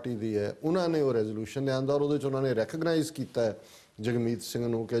ਪਾਰਟੀ ਦੀ ਹੈ, ਉਹਨਾਂ ਨੇ ਉਹ ਰੈਜ਼ੋਲੂਸ਼ਨ ਲਿਆਂਦਾ ਔਰ ਉਹਦੇ 'ਚ ਉਹਨਾਂ ਨੇ ਰੈਕਗਨਾਈਜ਼ ਕੀਤਾ ਹੈ ਜਗਮੀਤ ਸਿੰਘ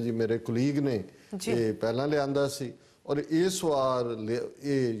ਨੂੰ ਕਿ ਜੀ ਮੇਰੇ ਕੁਲੀਗ ਨੇ ਇਹ ਪਹਿਲਾਂ ਲਿਆਂਦਾ ਸੀ। ਔਰ ਇਸ ਵਾਰ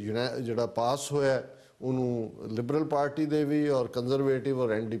ਇਹ ਜਿਹੜਾ ਪਾਸ ਹੋਇਆ ਉਹਨੂੰ ਲਿਬਰਲ ਪਾਰਟੀ ਦੇ ਵੀ ਔਰ ਕੰਜ਼ਰਵੇਟਿਵ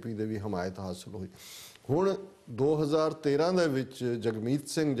ਔਰ NDP ਦੇ ਵੀ ਹਮਾਇਤ ਹਾਸਲ ਹੋਈ। ਹੁਣ 2013 ਦੇ ਵਿੱਚ ਜਗਮੀਤ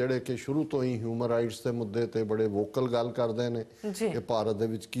ਸਿੰਘ ਜਿਹੜੇ ਕਿ ਸ਼ੁਰੂ ਤੋਂ ਹੀ ਹਿਊਮਨ ਰਾਈਟਸ ਦੇ ਮੁੱਦੇ ਤੇ ਬੜੇ ਵੋਕਲ ਗੱਲ ਕਰਦੇ ਨੇ ਕਿ ਭਾਰਤ ਦੇ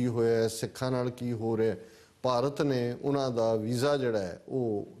ਵਿੱਚ ਕੀ ਹੋਇਆ, ਸਿੱਖਾਂ ਨਾਲ ਕੀ ਹੋ ਰਿਹਾ, ਭਾਰਤ ਨੇ ਉਹਨਾਂ ਦਾ ਵੀਜ਼ਾ ਜਿਹੜਾ ਹੈ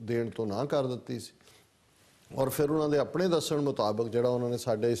ਉਹ ਦੇਣ ਤੋਂ ਨਾ ਕਰ ਦਿੱਤੀ ਸੀ। ਔਰ ਫਿਰ ਉਹਨਾਂ ਦੇ ਆਪਣੇ ਦੱਸਣ ਮੁਤਾਬਕ ਜਿਹੜਾ ਉਹਨਾਂ ਨੇ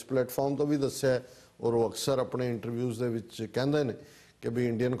ਸਾਡੇ ਇਸ ਪਲੇਟਫਾਰਮ ਤੋਂ ਵੀ ਦੱਸਿਆ ਔਰ ਉਹ ਅਕਸਰ ਆਪਣੇ ਇੰਟਰਵਿਊਜ਼ ਦੇ ਵਿੱਚ ਕਹਿੰਦੇ ਨੇ ਕਿ ਵੀ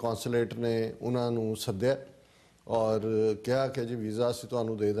ਇੰਡੀਅਨ ਕੌਂਸੂਲੇਟ ਨੇ ਉਹਨਾਂ ਨੂੰ ਸੱਦਿਆ ਔਰ ਕਿਹਾ ਕਿ ਜੀ ਵੀਜ਼ਾ ਅਸੀਂ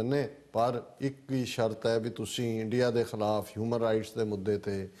ਤੁਹਾਨੂੰ ਦੇ ਦਿੰਨੇ, ਪਰ ਇੱਕ ਹੀ ਸ਼ਰਤ ਹੈ ਵੀ ਤੁਸੀਂ ਇੰਡੀਆ ਦੇ ਖਿਲਾਫ ਹਿਊਮਨ ਰਾਈਟਸ ਦੇ ਮੁੱਦੇ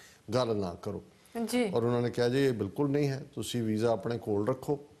ਤੇ ਗੱਲ ਨਾ ਕਰੋ। ਔਰ ਉਹਨਾਂ ਨੇ ਕਿਹਾ ਜੀ ਇਹ ਬਿਲਕੁਲ ਨਹੀਂ ਹੈ, ਤੁਸੀਂ ਵੀਜ਼ਾ ਆਪਣੇ ਕੋਲ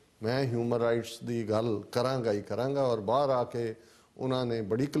ਰੱਖੋ, ਮੈਂ ਹਿਊਮਨ ਰਾਈਟਸ ਦੀ ਗੱਲ ਕਰਾਂਗਾ ਹੀ ਕਰਾਂਗਾ। ਔਰ ਬਾਹਰ ਆ ਕੇ उन्होंने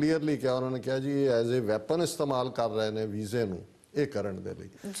बड़ी क्लीयरली कहा, उन्होंने कहा जी ये एज ए वैपन इस्तेमाल कर रहे हैं वीजे नूं ਇਹ ਕਰਨ ਦੇ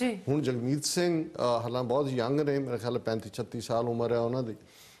ਲਈ। ਹੁਣ ਜਗਮੀਤ ਸਿੰਘ ਹਾਲਾਂ ਬਹੁਤ ਯੰਗ ਨੇ, ਮੇਰੇ ਖਿਆਲ 35-36 ਸਾਲ ਉਮਰ ਹੈ ਉਹਨਾਂ ਦੀ,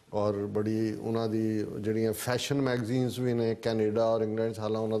 ਔਰ ਬੜੀ ਉਹਨਾਂ ਦੀ ਜਿਹੜੀਆਂ ਫੈਸ਼ਨ ਮੈਗਜ਼ੀਨਸ ਵੀ ਨੇ ਕੈਨੇਡਾ ਔਰ ਇੰਗਲੈਂਡ 'ਚ,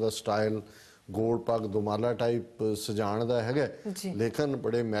 ਹਾਲਾਂ ਉਹਨਾਂ ਦਾ ਸਟਾਈਲ ਗੋਲ ਪੱਗ ਦੁਮਾਲਾ ਟਾਈਪ ਸਜਾਉਣ ਦਾ ਹੈਗਾ, ਲੇਕਿਨ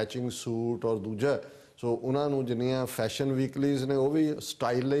ਬੜੇ ਮੈਚਿੰਗ ਸੂਟ ਔਰ ਦੂਜਾ, ਸੋ ਉਹਨਾਂ ਨੂੰ ਜਿੰਨੀਆਂ ਫੈਸ਼ਨ ਵੀਕਲੀਜ਼ ਨੇ ਉਹ ਵੀ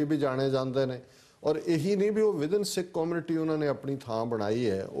ਸਟਾਈਲ ਲਈ ਵੀ ਜਾਣੇ ਜਾਂਦੇ ਨੇ। ਔਰ ਇਹੀ ਨਹੀਂ ਵੀ ਉਹ ਵਿਦਨ ਸਿੱਖ ਕਮਿਊਨਿਟੀ ਉਹਨਾਂ ਨੇ ਆਪਣੀ ਥਾਂ ਬਣਾਈ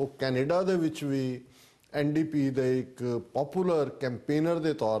ਹੈ, ਉਹ ਕੈਨੇਡਾ ਦੇ ਵਿੱਚ ਵੀ NDP ਦੇ ਇੱਕ ਪੋਪੂਲਰ ਕੈਂਪੇਨਰ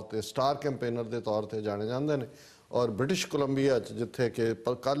ਦੇ ਤੌਰ ਤੇ, ਸਟਾਰ ਕੈਂਪੇਨਰ ਦੇ ਤੌਰ ਤੇ ਜਾਣੇ ਜਾਂਦੇ ਨੇ। ਔਰ ਬ੍ਰਿਟਿਸ਼ ਕੋਲੰਬੀਆ 'ਚ ਜਿੱਥੇ ਕਿ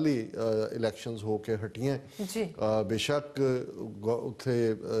ਕੱਲ੍ਹ ਹੀ ਇਲੈਕਸ਼ਨਸ ਹੋ ਕੇ ਹਟੀਆਂ, ਬੇਸ਼ੱਕ ਉੱਥੇ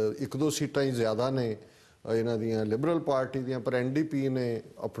 1-2 ਸੀਟਾਂ ਹੀ ਜ਼ਿਆਦਾ ਨੇ ਇਹਨਾਂ ਦੀਆਂ ਲਿਬਰਲ ਪਾਰਟੀ ਦੀਆਂ, ਪਰ NDP ਨੇ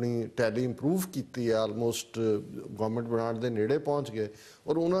ਆਪਣੀ ਟੈਲੀ ਇੰਪਰੂਵ ਕੀਤੀ ਹੈ, ਆਲਮੋਸਟ ਗਵਰਨਮੈਂਟ ਬਣਾਉਣ ਦੇ ਨੇੜੇ ਪਹੁੰਚ ਗਏ।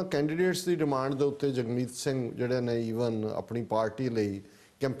 ਔਰ ਉਹਨਾਂ ਕੈਂਡੀਡੇਟਸ ਦੀ ਡਿਮਾਂਡ ਦੇ ਉੱਤੇ ਜਗਮੀਤ ਸਿੰਘ ਜਿਹੜੇ ਨੇ ਈਵਨ ਆਪਣੀ ਪਾਰਟੀ ਲਈ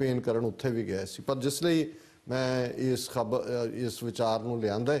ਕੈਂਪੇਨ ਕਰਨ ਉੱਥੇ ਵੀ ਗਏ ਸੀ। ਪਰ ਜਿਸ ਲਈ ਮੈਂ ਇਸ ਵਿਚਾਰ ਨੂੰ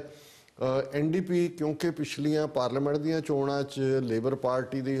ਲਿਆਂਦਾ NDP, ਕਿਉਂਕਿ ਪਿਛਲੀਆਂ ਪਾਰਲੀਮੈਂਟ ਦੀਆਂ ਚੋਣਾਂ 'ਚ ਲੇਬਰ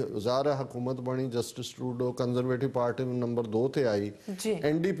ਪਾਰਟੀ ਦੀ ਜ਼ਾਹਰ ਹਕੂਮਤ ਬਣੀ, ਜਸਟਿਸ ਟਰੂਡੋ ਕੰਜ਼ਰਵੇਟਿਵ ਪਾਰਟੀ ਨੂੰ ਨੰਬਰ 2 ਤੇ ਆਈ,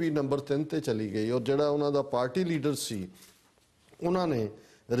 NDP ਨੰਬਰ 3 ਤੇ ਚਲੀ ਗਈ, ਔਰ ਜਿਹੜਾ ਉਹਨਾਂ ਦਾ ਪਾਰਟੀ ਲੀਡਰ ਸੀ ਉਹਨਾਂ ਨੇ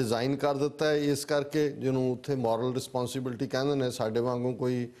ਰਿਜ਼ਾਈਨ ਕਰ ਦਿੱਤਾ ਹੈ। ਇਸ ਕਰਕੇ ਜਿਹਨੂੰ ਉੱਥੇ ਮੋਰਲ ਰਿਸਪੌਂਸਿਬਿਲਿਟੀ ਕਹਿੰਦੇ ਨੇ, ਸਾਡੇ ਵਾਂਗੂ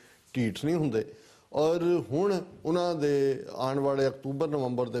ਕੋਈ ਢੀਠ ਨਹੀਂ ਹੁੰਦੇ। ਔਰ ਹੁਣ ਉਹਨਾਂ ਦੇ ਆਉਣ ਵਾਲੇ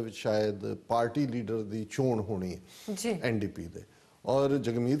ਅਕਤੂਬਰ-ਨਵੰਬਰ ਦੇ ਵਿੱਚ ਸ਼ਾਇਦ ਪਾਰਟੀ ਲੀਡਰ ਦੀ ਚੋਣ ਹੋਣੀ ਹੈ NDP ਦੇ। ਔਰ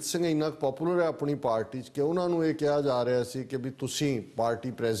ਜਗਮੀਤ ਸਿੰਘ ਇੰਨਾ ਪੋਪੂਲਰ ਹੈ ਆਪਣੀ ਪਾਰਟੀ 'ਚ ਕਿ ਉਹਨਾਂ ਨੂੰ ਇਹ ਕਿਹਾ ਜਾ ਰਿਹਾ ਸੀ ਕਿ ਵੀ ਤੁਸੀਂ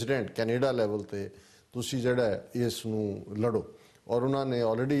ਪਾਰਟੀ ਪ੍ਰੈਜ਼ੀਡੈਂਟ ਕੈਨੇਡਾ ਲੈਵਲ ਤੇ ਤੁਸੀਂ ਜਿਹੜਾ ਇਸ ਨੂੰ ਲੜੋ। ਔਰ ਉਹਨਾਂ ਨੇ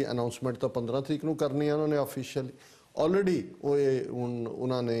ਆਲਰੇਡੀ ਅਨਾਊਂਸਮੈਂਟ ਤਾਂ 15 ਤਰੀਕ ਨੂੰ ਕਰਨੀ ਹੈ ਉਹਨਾਂ ਨੇ ਆਫੀਸ਼ੀਅਲੀ, ਆਲਰੇਡੀ ਹੁਣ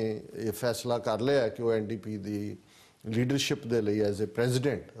ਉਹਨਾਂ ਨੇ ਇਹ ਫੈਸਲਾ ਕਰ ਲਿਆ ਕਿ ਉਹ NDP ਦੀ ਲੀਡਰਸ਼ਿਪ ਦੇ ਲਈ ਐਜ਼ ਏ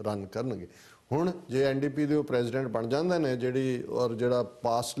ਪ੍ਰੈਜ਼ੀਡੈਂਟ ਰਨ ਕਰਨਗੇ। ਹੁਣ ਜੇ NDP ਦੇ ਉਹ ਪ੍ਰੈਜ਼ੀਡੈਂਟ ਬਣ ਜਾਂਦੇ ਨੇ ਔਰ ਜਿਹੜਾ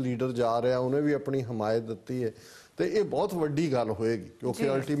ਪਾਸਟ ਲੀਡਰ ਜਾ ਰਿਹਾ ਉਹਨੇ ਵੀ ਆਪਣੀ ਹਮਾਇਤ ਦਿੱਤੀ ਹੈ, ਤੇ ਇਹ ਬਹੁਤ ਵੱਡੀ ਗੱਲ ਹੋਏਗੀ, ਕਿਉਂਕਿ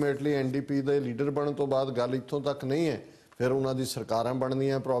ਅਲਟੀਮੇਟਲੀ NDP ਦੇ ਲੀਡਰ ਬਣਨ ਤੋਂ ਬਾਅਦ ਗੱਲ ਇੱਥੋਂ ਤੱਕ ਨਹੀਂ ਹੈ, ਫਿਰ ਉਹਨਾਂ ਦੀ ਸਰਕਾਰਾਂ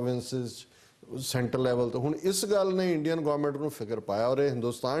ਬਣਦੀਆਂ ਪ੍ਰੋਵਿੰਸਿਸ ਸੈਂਟਰ ਲੈਵਲ ਤੇ। ਹੁਣ ਇਸ ਗੱਲ ਨੇ ਇੰਡੀਅਨ ਗਵਰਨਮੈਂਟ ਨੂੰ ਫਿਕਰ ਪਾਇਆ, ਔਰ ਇਹ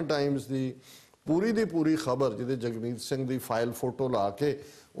ਹਿੰਦੁਸਤਾਨ ਟਾਈਮਸ ਦੀ ਪੂਰੀ ਖਬਰ ਜਿਹਦੇ ਜਗਮੀਤ ਸਿੰਘ ਦੀ ਫਾਈਲ ਫੋਟੋ ਲਾ ਕੇ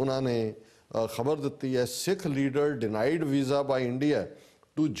ਉਹਨਾਂ ਨੇ ਖਬਰ ਦਿੱਤੀ ਹੈ, ਸਿੱਖ leader denied visa by India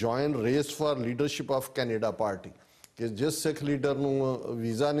to join race for leadership of Canada party, ਕਿ ਜਿਸ ਸਿੱਖ ਲੀਡਰ ਨੂੰ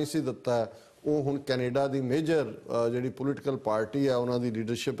ਵੀਜ਼ਾ ਨਹੀਂ ਸੀ ਦਿੱਤਾ ਉਹ ਹੁਣ ਕੈਨੇਡਾ ਦੀ ਮੇਜਰ ਜਿਹੜੀ ਪੋਲੀਟੀਕਲ ਪਾਰਟੀ ਹੈ ਉਹਨਾਂ ਦੀ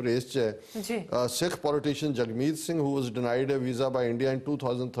ਲੀਡਰਸ਼ਿਪ ਰੇਸ 'ਚ ਹੈ। ਸਿੱਖ politician Jagmeet Singh who was denied a visa by India in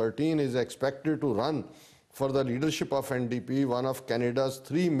 2013 is expected to run for the leadership of NDP, one of Canada's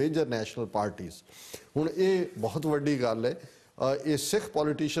 3 major national parties। ਹੁਣ ਇਹ ਬਹੁਤ ਵੱਡੀ ਗੱਲ ਹੈ। A Sikh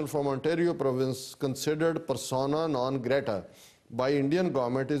politician from Ontario province considered persona non grata by Indian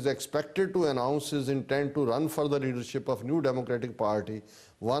government is expected to announce his intent to run for the leadership of New Democratic Party,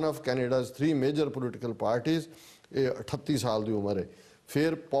 one of Canada's 3 major political parties। 38 ਸਾਲ ਦੀ ਉਮਰ ਹੈ।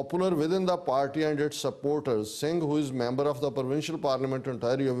 ਫਿਰ popular within the party and its supporters, Singh, who is member of the provincial parliament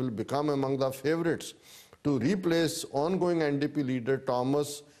Ontario, will become among the favourites to replace ongoing NDP leader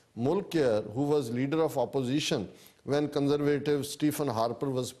Thomas Mulcair, who was leader of opposition when conservative Stephen Harper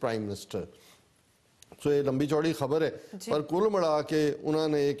was prime minister। ਸੋ ਇਹ ਲੰਬੀ ਚੌੜੀ ਖਬਰ ਹੈ, ਪਰ ਕੁੱਲ ਮਿਲਾ ਕੇ ਉਹਨਾਂ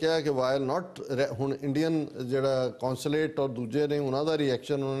ਨੇ ਇਹ ਕਿਹਾ ਕਿ ਵਾਇਲ ਨਾਟ, ਹੁਣ ਇੰਡੀਅਨ ਜਿਹੜਾ ਕੌਂਸੂਲੇਟ ਔਰ ਦੂਜੇ ਨੇ ਉਹਨਾਂ ਦਾ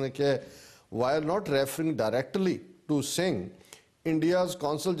ਰਿਐਕਸ਼ਨ, ਉਹਨਾਂ ਨੇ ਕਿਹਾ while not ਰੈਫਰਿੰਗ directly to Singh, India's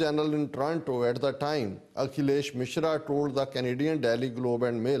Consul General in Toronto at the time, Akhilesh Mishra, told the Canadian Daily Globe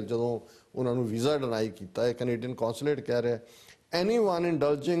and Mail, ਜਦੋਂ ਉਹਨਾਂ ਨੂੰ ਵੀਜ਼ਾ ਡਿਨਾਈ ਕੀਤਾ ਹੈ ਕੈਨੇਡੀਅਨ ਕੌਂਸੂਲੇਟ ਕਹਿ ਰਿਹਾ, anyone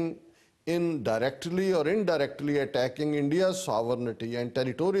indulging in directly or indirectly attacking India's sovereignty and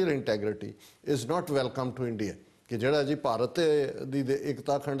territorial integrity is not welcome to India। ਕਿ ਜਿਹੜਾ ਜੀ ਭਾਰਤ ਦੀ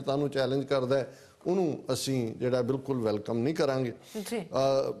ਏਕਤਾ ਅਖੰਡਤਾ ਨੂੰ ਚੈਲੰਜ ਕਰਦਾ ਹੈ ਉਹਨੂੰ ਅਸੀਂ ਜਿਹੜਾ ਬਿਲਕੁਲ ਵੈਲਕਮ ਨਹੀਂ ਕਰਾਂਗੇ।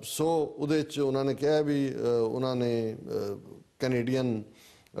 ਸੋ ਉਹਦੇ 'ਚ ਉਹਨਾਂ ਨੇ ਕਿਹਾ ਵੀ ਉਹਨਾਂ ਨੇ ਕੈਨੇਡੀਅਨ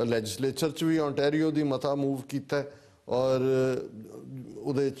ਲੈਜਿਸਲੇਚਰ 'ਚ ਵੀ ਓਨਟਾਰੀਓ ਦੀ ਮਤਾ ਮੂਵ ਕੀਤਾ, ਔਰ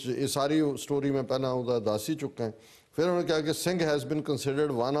ਉਹਦੇ 'ਚ ਇਹ ਸਾਰੀ ਸਟੋਰੀ ਮੈਂ ਪਹਿਲਾਂ ਉਹਦਾ ਦੱਸ ਹੀ ਚੁੱਕਾ। ਫਿਰ ਉਹਨੇ ਕਿਹਾ ਕਿ ਸਿੰਘ ਹੈਜ਼ ਬਿਨ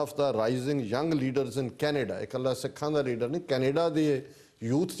considered one of the rising young leaders in Canada. ਇਕੱਲਾ ਸਿੱਖਾਂ ਦਾ ਲੀਡਰ ਨਹੀਂ, ਕੈਨੇਡਾ ਦੇ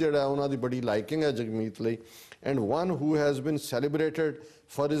ਯੂਥ ਜਿਹੜਾ ਉਹਨਾਂ ਦੀ ਬੜੀ ਲਾਈਕਿੰਗ ਹੈ ਜਗਮੀਤ ਲਈ, ਐਂਡ ਵਨ ਹੂ ਹੈਜ਼ ਬਿਨ celebrated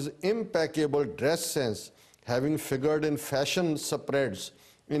for his ਇੰਪੈਕੇਬਲ dress sense, having ਫਿਗਰਡ in fashion ਸਪਰੈਡਸ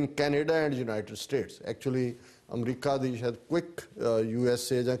in Canada and United States. Actually America ਦੀ ਸ਼ਾਇਦ ਕੁਇਕ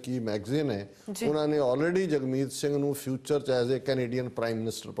USA ਜਾਂ ਕੀ ਮੈਗਜ਼ੀਨ ਹੈ, ਉਹਨਾਂ ਨੇ ਆਲਰੇਡੀ ਜਗਮੀਤ ਸਿੰਘ ਨੂੰ ਫਿਊਚਰ 'ਚ as a Canadian prime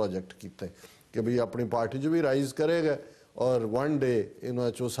minister project ਕੀਤਾ ਕਿ ਵੀ ਆਪਣੀ ਪਾਰਟੀ 'ਚ ਵੀ ਰਾਈਜ਼ ਕਰੇਗਾ ਔਰ ਵਨ ਡੇ ਇਹਨਾਂ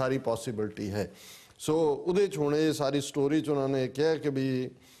 'ਚੋਂ ਸਾਰੀ ਪੋਸੀਬਿਲਿਟੀ ਹੈ। ਸੋ ਉਹਦੇ 'ਚ ਹੁਣ ਇਹ ਸਾਰੀ ਸਟੋਰੀ 'ਚ ਉਹਨਾਂ ਨੇ ਕਿਹਾ ਕਿ ਵੀ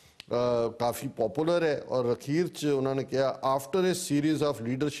ਕਾਫੀ ਪੋਪੂਲਰ ਹੈ, ਔਰ ਅਖੀਰ 'ਚ ਉਹਨਾਂ ਨੇ ਕਿਹਾ after A series of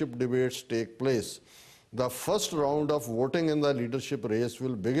leadership debates take place The first round of voting in the leadership race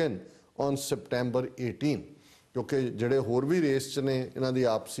will begin on September 18 क्योंकि ਜਿਹੜੇ ਹੋਰ ਵੀ ਰੇਸ 'ਚ ਨੇ ਇਹਨਾਂ ਦੀ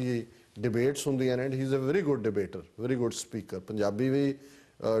ਆਪਸੀ ਡਿਬੇਟਸ ਹੁੰਦੀਆਂ ਨੇ। ਹੀ is a very good ਡਿਬੇਟਰ, very good speaker. Punjabi ਵੀ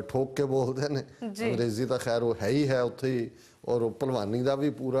ਠੋਕ ਕੇ ਬੋਲਦੇ ਨੇ, ਅੰਗਰੇਜ਼ੀ ਤਾਂ ਖੈਰ ਉਹ ਹੈ ਹੀ ਹੈ ਉੱਥੇ ਹੀ। ਔਰ ਭਲਵਾਨੀ ਦਾ ਵੀ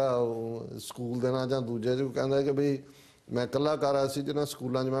ਪੂਰਾ ਸਕੂਲ ਦੇ ਨਾਲ ਜਾਂ ਦੂਜੇ 'ਚ ਕਹਿੰਦਾ ਕਿ ਬਈ ਮੈਂ ਕਲਾਕਾਰ ਸੀ ਜਿਹਨਾਂ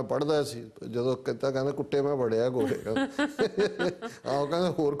ਸਕੂਲਾਂ 'ਚ ਮੈਂ ਪੜ੍ਹਦਾ ਸੀ, ਜਦੋਂ ਕਹਿੰਦਾ ਕੁੱਟੇ ਮੈਂ ਵੜਿਆ ਗੋਰੇ ਆਹ ਕਹਿੰਦਾ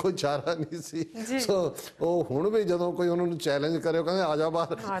ਹੋਰ ਕੋਈ ਚਾਰਾ ਨਹੀਂ ਸੀ। ਸੋ ਉਹ ਹੁਣ ਵੀ ਜਦੋਂ ਕੋਈ ਉਹਨਾਂ ਨੂੰ ਚੈਲੰਜ ਕਰੇ ਉਹ ਕਹਿੰਦੇ ਆ ਜਾ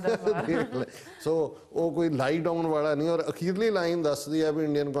ਬਾਹਰ। ਸੋ ਉਹ ਕੋਈ ਲਾਈ ਡਾਊਨ ਵਾਲਾ ਨਹੀਂ। ਔਰ ਅਖੀਰਲੀ ਲਾਈਨ ਦੱਸਦੀ ਹੈ ਵੀ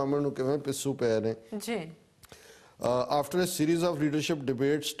ਇੰਡੀਅਨ ਗਵਰਨਮੈਂਟ ਨੂੰ ਕਿਵੇਂ ਪਿੱਸੂ ਪਏ ਨੇ। After a series of leadership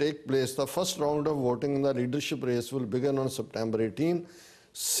debates take place, the first round of voting in the leadership race will begin on September 18.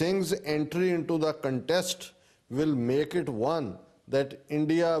 Singh's entry into the contest will make it one that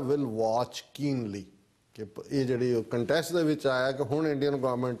India will watch keenly. ਕਿ ਇਹ ਜਿਹੜੀ contest ਦੇ ਵਿੱਚ ਆਇਆ ਕਿ ਹੁਣ Indian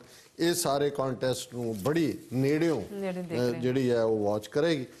government ਇਹ ਸਾਰੇ ਕੰਟੈਸਟ ਨੂੰ ਬੜੀ ਨੇੜਿਓਂ ਜਿਹੜੀ ਹੈ ਉਹ ਵਾਚ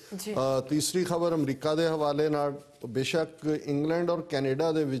ਕਰੇਗੀ। ਤੀਸਰੀ ਖਬਰ ਅਮਰੀਕਾ ਦੇ ਹਵਾਲੇ ਨਾਲ। ਬੇਸ਼ੱਕ ਇੰਗਲੈਂਡ ਔਰ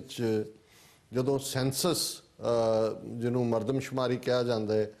ਕੈਨੇਡਾ ਦੇ ਵਿੱਚ ਜਦੋਂ ਸੈਂਸਸ ਜਿਹਨੂੰ ਮਰਦਮਸ਼ੁਮਾਰੀ ਕਿਹਾ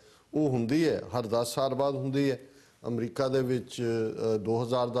ਜਾਂਦਾ ਹੈ ਉਹ ਹੁੰਦੀ ਹੈ, ਹਰ 10 ਸਾਲ ਬਾਅਦ ਹੁੰਦੀ ਹੈ। ਅਮਰੀਕਾ ਦੇ ਵਿੱਚ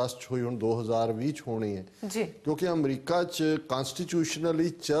 2010 'ਚ ਹੋਈ, ਹੁਣ 2020 'ਚ ਹੋਣੀ ਹੈ ਕਿਉਂਕਿ ਅਮਰੀਕਾ 'ਚ ਕਨਸਟੀਟਿਊਸ਼ਨਲੀ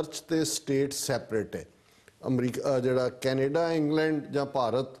ਚਰਚ ਤੇ ਸਟੇਟ ਸੈਪਰੇਟ ਹੈ। ਅਮਰੀਕਾ ਜਿਹੜਾ ਕੈਨੇਡਾ, ਇੰਗਲੈਂਡ ਜਾਂ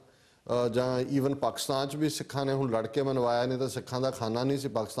ਭਾਰਤ ਜਾਂ ਈਵਨ ਪਾਕਿਸਤਾਨ 'ਚ ਵੀ ਸਿੱਖਾਂ ਨੇ ਹੁਣ ਲੜ ਕੇ ਮਨਵਾਇਆ, ਨਹੀਂ ਤਾਂ ਸਿੱਖਾਂ ਦਾ ਖਾਨਾ ਨਹੀਂ ਸੀ।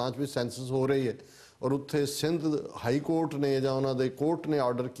 ਪਾਕਿਸਤਾਨ 'ਚ ਵੀ ਸੈਂਸਸ ਹੋ ਰਹੀ ਹੈ ਔਰ ਉੱਥੇ ਸਿੰਧ ਹਾਈ ਕੋਰਟ ਨੇ ਜਾਂ ਉਹਨਾਂ ਦੇ ਕੋਰਟ ਨੇ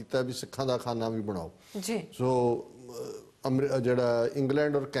ਆਰਡਰ ਕੀਤਾ ਵੀ ਸਿੱਖਾਂ ਦਾ ਖਾਨਾ ਵੀ ਬਣਾਓ। ਸੋ ਜਿਹੜਾ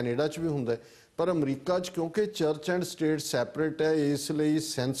ਇੰਗਲੈਂਡ ਔਰ ਕੈਨੇਡਾ 'ਚ ਵੀ ਹੁੰਦਾ। ਪਰ ਅਮਰੀਕਾ 'ਚ ਕਿਉਂਕਿ ਚਰਚ ਐਂਡ ਸਟੇਟ ਸੈਪਰੇਟ ਹੈ, ਇਸ ਲਈ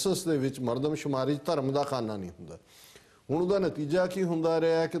ਸੈਂਸਸ ਦੇ ਵਿੱਚ ਮਰਦਮਸ਼ੁਮਾਰੀ ਧਰਮ ਦਾ ਖਾਨਾ ਨਹੀਂ ਹੁੰਦਾ। ਹੁਣ ਉਹਦਾ ਨਤੀਜਾ ਕੀ ਹੁੰਦਾ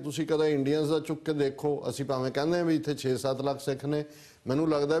ਰਿਹਾ ਕਿ ਤੁਸੀਂ ਕਦੇ ਇੰਡੀਅਨਸ ਦਾ ਚੁੱਕ ਕੇ ਦੇਖੋ। ਅਸੀਂ ਭਾਵੇਂ ਕਹਿੰਦੇ ਹਾਂ ਵੀ ਇੱਥੇ 6-7 ਲੱਖ ਸਿੱਖ ਨੇ, ਮੈਨੂੰ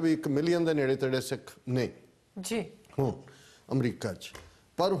ਲੱਗਦਾ ਵੀ 1 ਮਿਲੀਅਨ ਦੇ ਨੇੜੇ ਤੇੜੇ ਸਿੱਖ ਨੇ ਹੁਣ ਅਮਰੀਕਾ 'ਚ।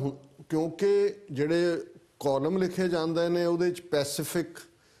 ਪਰ ਕਿਉਂਕਿ ਜਿਹੜੇ ਕਾਲਮ ਲਿਖੇ ਜਾਂਦੇ ਨੇ ਉਹਦੇ 'ਚ ਪੈਸੀਫਿਕ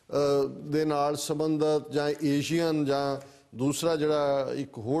ਦੇ ਨਾਲ ਸੰਬੰਧਿਤ ਜਾਂ ਏਸ਼ੀਅਨ ਜਾਂ ਦੂਸਰਾ ਜਿਹੜਾ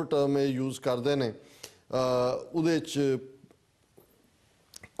ਇੱਕ ਹੋਰ ਟਰਮ ਇਹ ਯੂਜ਼ ਕਰਦੇ ਨੇ ਉਹਦੇ 'ਚ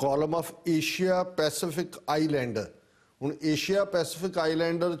column of Asia Pacific islander. ਹੁਣ ਏਸ਼ੀਆ ਪੈਸੀਫਿਕ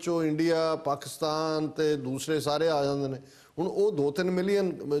ਆਈਲੈਂਡਰ 'ਚੋਂ ਇੰਡੀਆ, ਪਾਕਿਸਤਾਨ ਤੇ ਦੂਸਰੇ ਸਾਰੇ ਆ ਜਾਂਦੇ ਨੇ। ਹੁਣ ਉਹ 2-3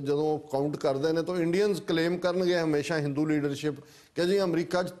 ਮਿਲੀਅਨ ਜਦੋਂ ਕਾਊਂਟ ਕਰਦੇ ਨੇ ਤਾਂ ਇੰਡੀਅਨਸ ਕਲੇਮ ਕਰਨਗੇ ਹਮੇਸ਼ਾ ਹਿੰਦੂ ਲੀਡਰਸ਼ਿਪ ਕਿ ਜੀ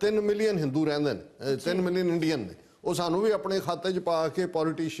ਅਮਰੀਕਾ 'ਚ 3 ਮਿਲੀਅਨ ਹਿੰਦੂ ਰਹਿੰਦੇ ਨੇ, 3 ਮਿਲੀਅਨ ਇੰਡੀਅਨ ਨੇ। ਉਹ ਸਾਨੂੰ ਵੀ ਆਪਣੇ ਖਾਤੇ 'ਚ ਪਾ ਕੇ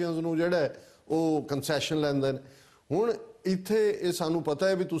ਪੋਲੀਟੀਸ਼ੀਅਨਸ ਨੂੰ ਜਿਹੜਾ ਉਹ ਕੰਸੈਸ਼ਨ ਲੈਂਦੇ ਨੇ। ਹੁਣ ਇੱਥੇ ਇਹ ਸਾਨੂੰ ਪਤਾ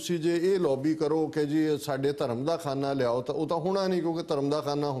ਹੈ ਵੀ ਤੁਸੀਂ ਜੇ ਇਹ ਲੌਬੀ ਕਰੋ ਕਿ ਜੀ ਸਾਡੇ ਧਰਮ ਦਾ ਖਾਨਾ ਲਿਆਓ ਤਾਂ ਉਹ ਤਾਂ ਹੋਣਾ ਨਹੀਂ ਕਿਉਂਕਿ ਧਰਮ ਦਾ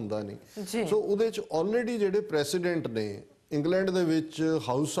ਖਾਨਾ ਹੁੰਦਾ ਨਹੀਂ। ਸੋ ਉਹਦੇ 'ਚ ਆਲਰੇਡੀ ਜਿਹੜੇ ਪ੍ਰੈਸੀਡੈਂਟ ਨੇ ਇੰਗਲੈਂਡ ਦੇ ਵਿੱਚ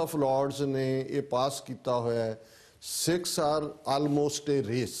ਹਾਊਸ ਆਫ ਲਾਰਡਸ ਨੇ ਇਹ ਪਾਸ ਕੀਤਾ ਹੋਇਆ ਹੈ, ਸਿੱਖਸ ਆਰ ਆਲਮੋਸਟ ਏ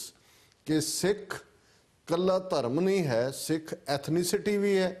ਰੇਸ, ਕਿ ਸਿੱਖ ਕੱਲਾ ਧਰਮ ਨਹੀਂ ਹੈ, ਸਿੱਖ ਐਥਨੀਸਿਟੀ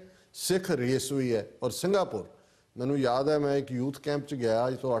ਵੀ ਹੈ, ਸਿੱਖ ਰੇਸ ਵੀ ਹੈ। ਔਰ ਸਿੰਗਾਪੁਰ, ਮੈਨੂੰ ਯਾਦ ਹੈ ਮੈਂ ਇੱਕ ਯੂਥ ਕੈਂਪ 'ਚ ਗਿਆ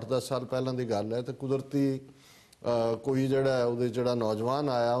ਅੱਜ ਤੋਂ 8-10 ਸਾਲ ਪਹਿਲਾਂ ਦੀ ਗੱਲ ਹੈ, ਤੇ ਕੁਦਰਤੀ ਕੋਈ ਜਿਹੜਾ ਉਹਦੇ ਜਿਹੜਾ ਨੌਜਵਾਨ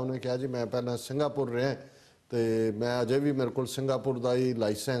ਆਇਆ ਉਹਨੇ ਕਿਹਾ ਜੀ ਮੈਂ ਪਹਿਲਾਂ ਸਿੰਗਾਪੁਰ ਰਿਹਾ ਤੇ ਮੈਂ ਅਜੇ ਵੀ ਮੇਰੇ ਕੋਲ ਸਿੰਗਾਪੁਰ ਦਾ ਹੀ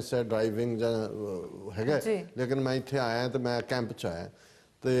ਲਾਇਸੈਂਸ ਹੈ ਡਰਾਈਵਿੰਗ ਜਾਂ ਹੈਗਾ, ਲੇਕਿਨ ਮੈਂ ਇੱਥੇ ਆਇਆ ਤੇ ਮੈਂ ਕੈਂਪ 'ਚ ਆਇਆ।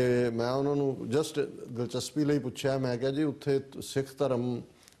 ਤੇ ਮੈਂ ਉਹਨਾਂ ਨੂੰ ਜਸਟ ਦਿਲਚਸਪੀ ਲਈ ਪੁੱਛਿਆ, ਮੈਂ ਕਿਹਾ ਜੀ ਉੱਥੇ ਸਿੱਖ ਧਰਮ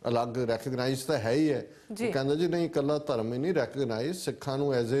ਅਲੱਗ ਰੈਕਗਨਾਈਜ਼ ਤਾਂ ਹੈ ਹੀ ਹੈ? ਉਹ ਕਹਿੰਦਾ ਜੀ ਨਹੀਂ, ਇਕੱਲਾ ਧਰਮ ਹੀ ਨਹੀਂ ਰੈਕਗਨਾਈਜ਼, ਸਿੱਖਾਂ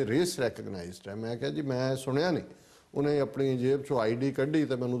ਨੂੰ ਐਜ਼ ਏ ਰੇਸ ਰੈਕਗਨਾਈਜ਼ਡ ਹੈ। ਮੈਂ ਕਿਹਾ ਜੀ ਮੈਂ ਸੁਣਿਆ ਨਹੀਂ। ਉਹਨੇ ਆਪਣੀ ਜੇਬ 'ਚੋਂ ਆਈਡੀ ਕੱਢੀ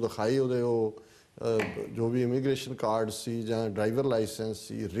ਤੇ ਮੈਨੂੰ ਦਿਖਾਈ, ਉਹਦੇ ਉਹ ਜੋ ਵੀ ਇਮੀਗ੍ਰੇਸ਼ਨ ਕਾਰਡ ਸੀ ਜਾਂ ਡਰਾਈਵਰ ਲਾਇਸੈਂਸ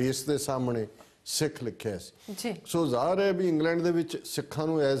ਸੀ, ਰੇਸ ਦੇ ਸਾਹਮਣੇ ਸਿੱਖ ਲਿਖਿਆ ਸੀ। ਸੋ ਜ਼ਾਹਰ ਹੈ ਵੀ ਇੰਗਲੈਂਡ ਦੇ ਵਿੱਚ ਸਿੱਖਾਂ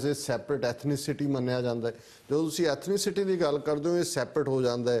ਨੂੰ ਐਜ਼ ਏ ਸੈਪਰੇਟ ਐਥਨੀਸਿਟੀ ਮੰਨਿਆ ਜਾਂਦਾ ਹੈ। ਜਦੋਂ ਤੁਸੀਂ ਐਥਨੀਸਿਟੀ ਦੀ ਗੱਲ ਕਰਦੇ ਹੋ ਇਹ ਸੈਪਰੇਟ ਹੋ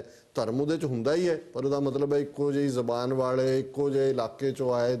ਜਾਂਦਾ ਹੈ। ਧਰਮ ਉਹਦੇ 'ਚ ਹੁੰਦਾ ਹੀ ਹੈ ਪਰ ਉਹਦਾ ਮਤਲਬ ਹੈ ਇੱਕੋ ਜਿਹੀ ਜ਼ਬਾਨ ਵਾਲੇ, ਇੱਕੋ ਜਿਹੇ ਇਲਾਕੇ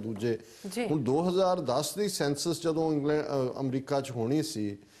 'ਚੋਂ ਆਏ ਦੂਜੇ। ਹੁਣ 2010 ਦੀ ਸੈਂਸਸ ਜਦੋਂ ਅਮਰੀਕਾ 'ਚ ਹੋਣੀ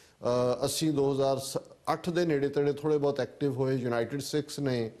ਸੀ, ਅਸੀਂ 2008 ਦੇ ਨੇੜੇ ਤੇੜੇ ਥੋੜ੍ਹੇ ਬਹੁਤ ਐਕਟਿਵ ਹੋਏ। ਯੂਨਾਈਟਿਡ ਸਿੱਖਸ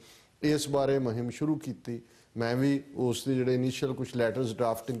ਨੇ ਇਸ ਬਾਰੇ ਮੁਹਿੰਮ ਸ਼ੁਰੂ ਕੀਤੀ। ਮੈਂ ਵੀ ਉਸ ਦੀ ਜਿਹੜੇ ਇਨੀਸ਼ੀਅਲ ਕੁਝ ਲੈਟਰਸ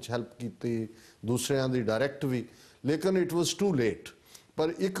ਡਰਾਫਟਿੰਗ 'ਚ ਹੈਲਪ ਕੀਤੀ, ਦੂਸਰਿਆਂ ਦੀ ਡਾਇਰੈਕਟ ਵੀ, ਲੇਕਿਨ ਇਟ ਵਾਸ ਟੂ ਲੇਟ।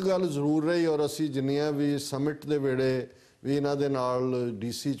 ਪਰ ਇੱਕ ਗੱਲ ਜ਼ਰੂਰ ਰਹੀ, ਔਰ ਅਸੀਂ ਜਿੰਨੀਆਂ ਵੀ ਸਮਿਟ ਦੇ ਵੇਲੇ ਵੀ ਇਹਨਾਂ ਦੇ ਨਾਲ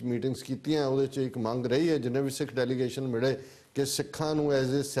DC 'ਚ ਮੀਟਿੰਗਸ ਕੀਤੀਆਂ, ਉਹਦੇ 'ਚ ਇੱਕ ਮੰਗ ਰਹੀ ਹੈ ਜਿੰਨੇ ਵੀ ਸਿੱਖ ਡੈਲੀਗੇਸ਼ਨ ਮਿਲੇ ਕਿ ਸਿੱਖਾਂ ਨੂੰ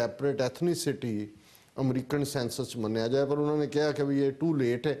as a separate ਐਥਨੀਸਿਟੀ American senses 'ਚ ਮੰਨਿਆ ਜਾਏ। ਪਰ ਉਹਨਾਂ ਨੇ ਕਿਹਾ ਕਿ ਵੀ ਇਹ ਟੂ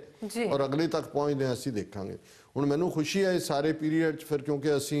ਲੇਟ ਹੈ ਔਰ ਅਗਲੇ ਤੱਕ ਪਹੁੰਚਦੇ ਅਸੀਂ ਦੇਖਾਂਗੇ। ਹੁਣ ਮੈਨੂੰ ਖੁਸ਼ੀ ਹੈ ਇਸ ਸਾਰੇ ਪੀਰੀਅਡ 'ਚ ਫਿਰ,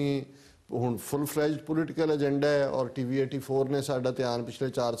 ਕਿਉਂਕਿ ਅਸੀਂ ਹੁਣ ਫੁੱਲ ਫਲੈਜਡ ਪੋਲੀਟੀਕਲ ਏਜੰਡਾ ਹੈ ਔਰ TV 84 ਨੇ ਸਾਡਾ ਧਿਆਨ ਪਿਛਲੇ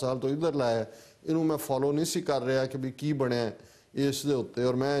 4 ਸਾਲ ਤੋਂ ਇੱਧਰ ਲਾਇਆ। ਇਹਨੂੰ ਮੈਂ ਫੋਲੋ ਨਹੀਂ ਸੀ ਕਰ ਰਿਹਾ ਕਿ ਵੀ ਕੀ ਬਣਿਆ ਇਸ ਦੇ ਉੱਤੇ।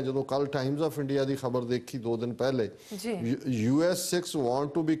 ਔਰ ਮੈਂ ਜਦੋਂ ਕੱਲ ਟਾਈਮਜ਼ ਆਫ ਇੰਡੀਆ ਦੀ ਖਬਰ ਦੇਖੀ 2 ਦਿਨ ਪਹਿਲੇ, US Sikhs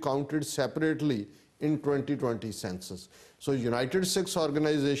want to be counted separately in 2020 census। So United Sikhs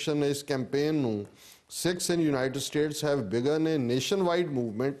organisation ਨੇ ਇਸ ਕੈਂਪੇਨ ਨੂੰ Sikhs in United States have begun a nationwide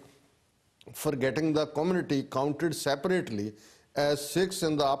movement for getting the community counted separately as Sikhs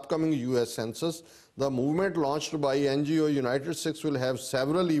in the upcoming US Census. The movement launched by NGO United Sikhs will have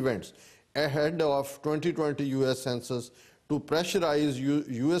several events ahead of 2020 US Census to pressurize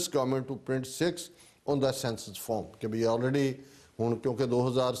US government to print Sikhs on the census form. कि भी already ਹੁਣ ਕਿਉਂਕਿ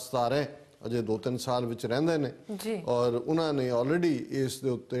 2017 ਅਜੇ 2-3 ਸਾਲ ਵਿੱਚ ਰਹਿੰਦੇ ਨੇ ਔਰ ਉਹਨਾਂ ਨੇ ਆਲਰੇਡੀ ਇਸ ਦੇ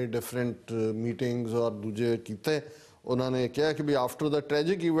ਉੱਤੇ ਡਿਫਰੈਂਟ ਮੀਟਿੰਗਸ ਔਰ ਦੂਜੇ ਕੀਤੇ ਉਹਨਾਂ ਨੇ ਕਿਹਾ ਕਿ ਵੀ after the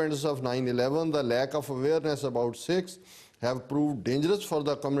tragic events of 9/11 the lack of awareness about Sikhs have proved dangerous for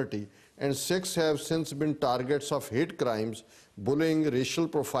the community, and Sikhs have since been targets of hate crimes, bullying, racial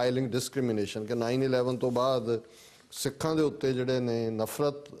profiling, discrimination. कि 9/11 ਤੋਂ ਬਾਅਦ ਸਿੱਖਾਂ ਦੇ ਉੱਤੇ ਜਿਹੜੇ ਨੇ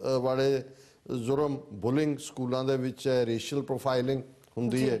ਨਫ਼ਰਤ ਵਾਲੇ ਜ਼ੁਰਮ, ਬੁਲਿੰਗ ਸਕੂਲਾਂ ਦੇ ਵਿੱਚ ਹੈ, ਰੇਸ਼ੀਅਲ ਪ੍ਰੋਫਾਈਲਿੰਗ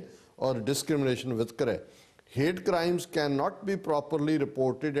ਹੁੰਦੀ ਹੈ ਔਰ ਡਿਸਕ੍ਰਿਮੀਨੇਸ਼ਨ ਵਿਤਕਰਾ ਹੈ. Hate crimes cannot be properly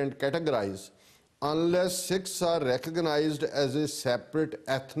reported and categorized unless Sikhs are recognized as a separate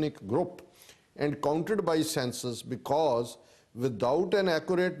ethnic group and counted by census, because without an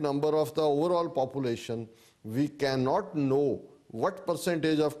accurate number of the overall population, we cannot know what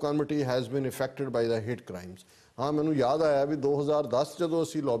percentage of community has been affected by the hate crimes. हाँ, मैंने याद आया भी 2010 ਜਦੋਂ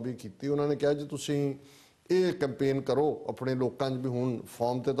ਅਸੀਂ lobby ਕੀਤੀ ਉਹਨਾਂ ਨੇ ਕਿਹਾ ਜੀ ਤੁਸੀਂ ਇਹ ਕੈਂਪੇਨ ਕਰੋ ਆਪਣੇ ਲੋਕਾਂ 'ਚ ਵੀ ਹੁਣ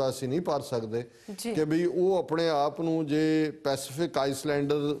ਫਾਰਮ ਤੇ ਤਾਂ ਅਸੀਂ ਨਹੀਂ ਭਰ ਸਕਦੇ ਕਿ ਵੀ ਉਹ ਆਪਣੇ ਆਪ ਨੂੰ ਜੇ ਪੈਸੀਫਿਕ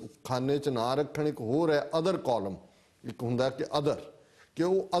ਆਈਸਲੈਂਡਰ ਖਾਨੇ 'ਚ ਨਾ ਰੱਖਣ. ਇੱਕ ਹੋਰ ਹੈ ਅਦਰ ਕਾਲਮ, ਇੱਕ ਹੁੰਦਾ ਕਿ ਅਦਰ, ਕਿ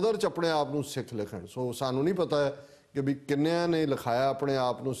ਉਹ ਅਦਰ 'ਚ ਆਪਣੇ ਆਪ ਨੂੰ ਸਿੱਖ ਲਿਖਣ. ਸੋ ਸਾਨੂੰ ਨਹੀਂ ਪਤਾ ਕਿ ਵੀ ਕਿੰਨਿਆਂ ਨੇ ਲਿਖਾਇਆ ਆਪਣੇ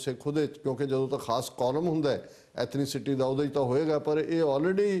ਆਪ ਨੂੰ ਸਿੱਖ ਉਹਦੇ 'ਚ, ਕਿਉਂਕਿ ਜਦੋਂ ਤਾਂ ਖਾਸ ਕਾਲਮ ਹੁੰਦਾ ਐਥਨੀਸਿਟੀ ਦਾ ਉਹਦੇ 'ਚ ਤਾਂ ਹੋਏਗਾ. ਪਰ ਇਹ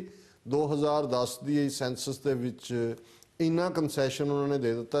ਆਲਰੇਡੀ 2010 ਦੀ ਸੈਂਸਸ ਦੇ ਵਿੱਚ ਇੰਨਾ ਕੰਸੈਸ਼ਨ ਉਹਨਾਂ ਨੇ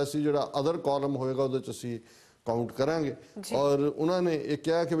ਦੇ ਦਿੱਤਾ ਸੀ, ਜਿਹੜਾ ਅਦਰ ਕਾਲਮ ਹੋਏਗਾ ਉਹਦੇ 'ਚ ਅਸੀਂ ਕਾਊਂਟ ਕਰਾਂਗੇ. ਔਰ ਉਹਨਾਂ ਨੇ ਇਹ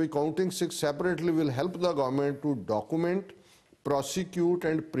ਕਿਹਾ ਕਿ ਵੀ counting Sikh separately will help the government to document, prosecute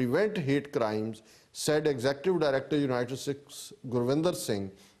and prevent hate crimes, said Executive Director United Sikhs Gurvinder Singh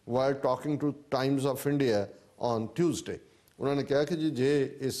while talking to Times of India on Tuesday. ਉਹਨਾਂ ਨੇ ਕਿਹਾ ਕਿ ਜੀ ਜੇ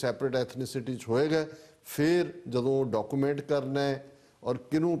ਇਹ ਸੈਪਰੇਟ ਐਥਨੀਸਿਟੀ 'ਚ ਹੋਏਗਾ ਫਿਰ ਜਦੋਂ ਡਾਕੂਮੈਂਟ ਕਰਨਾ ਹੈ ਔਰ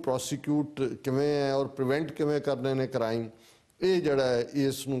ਕਿਹਨੂੰ ਪ੍ਰੋਸੀਕਿਊਟ ਕਿਵੇਂ ਹੈ ਔਰ ਪ੍ਰੀਵੈਂਟ ਕਿਵੇਂ ਕਰਨੇ ਨੇ ਕ੍ਰਾਈਮ, ਇਹ ਜਿਹੜਾ ਹੈ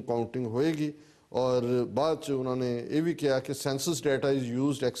ਇਸ ਨੂੰ ਕਾਊਂਟਿੰਗ ਹੋਏਗੀ. ਔਰ ਬਾਅਦ 'ਚ ਉਹਨਾਂ ਨੇ ਇਹ ਵੀ ਕਿਹਾ ਕਿ senses data is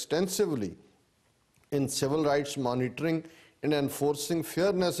used ਐਕਸਟੈਂਸਿਵਲੀ in civil rights monitoring and enforcing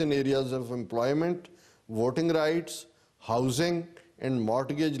fairness in areas of employment, voting rights, housing and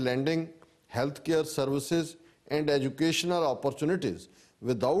mortgage lending, healthcare services and educational opportunities.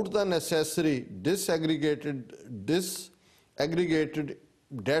 Without the necessary disaggregated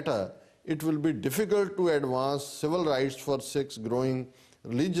data, it will be difficult to advance civil rights for Sikhs growing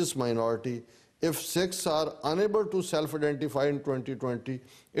religious minority. If Sikhs are unable to self-identify in 2020,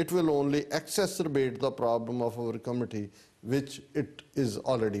 it will only exacerbate the problem of our community, which it is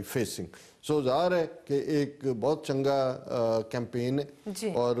already facing. So ਜ਼ਾਹਰ ਹੈ ਕਿ ਇੱਕ ਬਹੁਤ ਚੰਗਾ campaign ਹੈ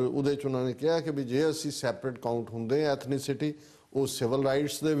ਔਰ ਉਹਦੇ 'ਚ ਉਹਨਾਂ ਨੇ ਕਿਹਾ ਕਿ ਵੀ ਜੇ ਅਸੀਂ ਸੈਪਰੇਟ ਕਾਊਂਟ ਹੁੰਦੇ ਹਾਂ ਐਥਨੀਸਿਟੀ, ਉਹ ਸਿਵਲ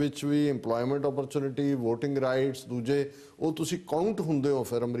ਰਾਈਟਸ ਦੇ ਵਿੱਚ ਵੀ, ਇੰਪਲੋਇਮੈਂਟ ਓਪਰਚੁਨਿਟੀ, ਵੋਟਿੰਗ ਰਾਈਟਸ, ਦੂਜੇ ਉਹ ਤੁਸੀਂ ਕਾਊਂਟ ਹੁੰਦੇ ਹੋ.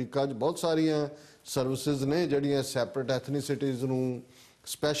 ਫਿਰ ਅਮਰੀਕਾ 'ਚ ਬਹੁਤ ਸਾਰੀਆਂ ਸਰਵਿਸਿਜ਼ ਨੇ ਜਿਹੜੀਆਂ ਸੈਪਰੇਟ ਐਥਨੀਸਿਟੀਜ਼ ਨੂੰ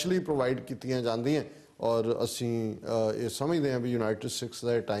ਸਪੈਸ਼ਲੀ ਪ੍ਰੋਵਾਈਡ ਕੀਤੀਆਂ ਜਾਂਦੀਆਂ ਔਰ ਅਸੀਂ ਇਹ ਸਮਝਦੇ ਹਾਂ ਵੀ ਯੂਨਾਈਟਿਡ ਸਿੱਖਸ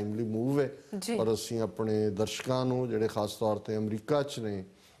ਦਾ ਇਹ ਟਾਈਮਲੀ ਮੂਵ ਹੈ. ਔਰ ਅਸੀਂ ਆਪਣੇ ਦਰਸ਼ਕਾਂ ਨੂੰ ਜਿਹੜੇ ਖਾਸ ਤੌਰ ਤੇ ਅਮਰੀਕਾ 'ਚ ਨੇ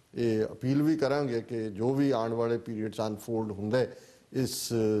ਇਹ ਅਪੀਲ ਵੀ ਕਰਾਂਗੇ ਕਿ ਜੋ ਵੀ ਆਉਣ ਵਾਲੇ ਪੀਰੀਅਡ 'ਚ ਅਨਫੋਲਡ ਹੁੰਦਾ ਇਸ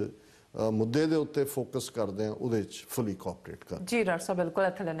ਮੁੱਦੇ ਦੇ ਉੱਤੇ ਫੋਕਸ ਕਰਦੇ ਹਾਂ ਉਹਦੇ 'ਚ ਫੁੱਲੀ ਕੋਆਪਰੇਟ ਕਰਨ. ਜੀ ਡਾਕਟਰ ਸਾਹਿਬ, ਬਿਲਕੁਲ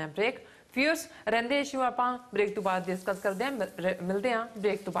ਇੱਥੇ ਲੈਣੇ ਬ੍ਰੇਕ. ਵਿਊਅਰਸ ਰਹਿੰਦੇ ਇਸ਼ੂ ਆਪਾਂ ਬ੍ਰੇਕ ਤੋਂ ਬਾਅਦ ਡਿਸਕਸ ਕਰਦੇ ਹਾਂ. ਮਿਲਦੇ ਹਾਂ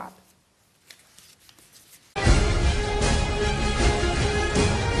ਬ੍ਰੇਕ ਤੋਂ ਬਾਅਦ.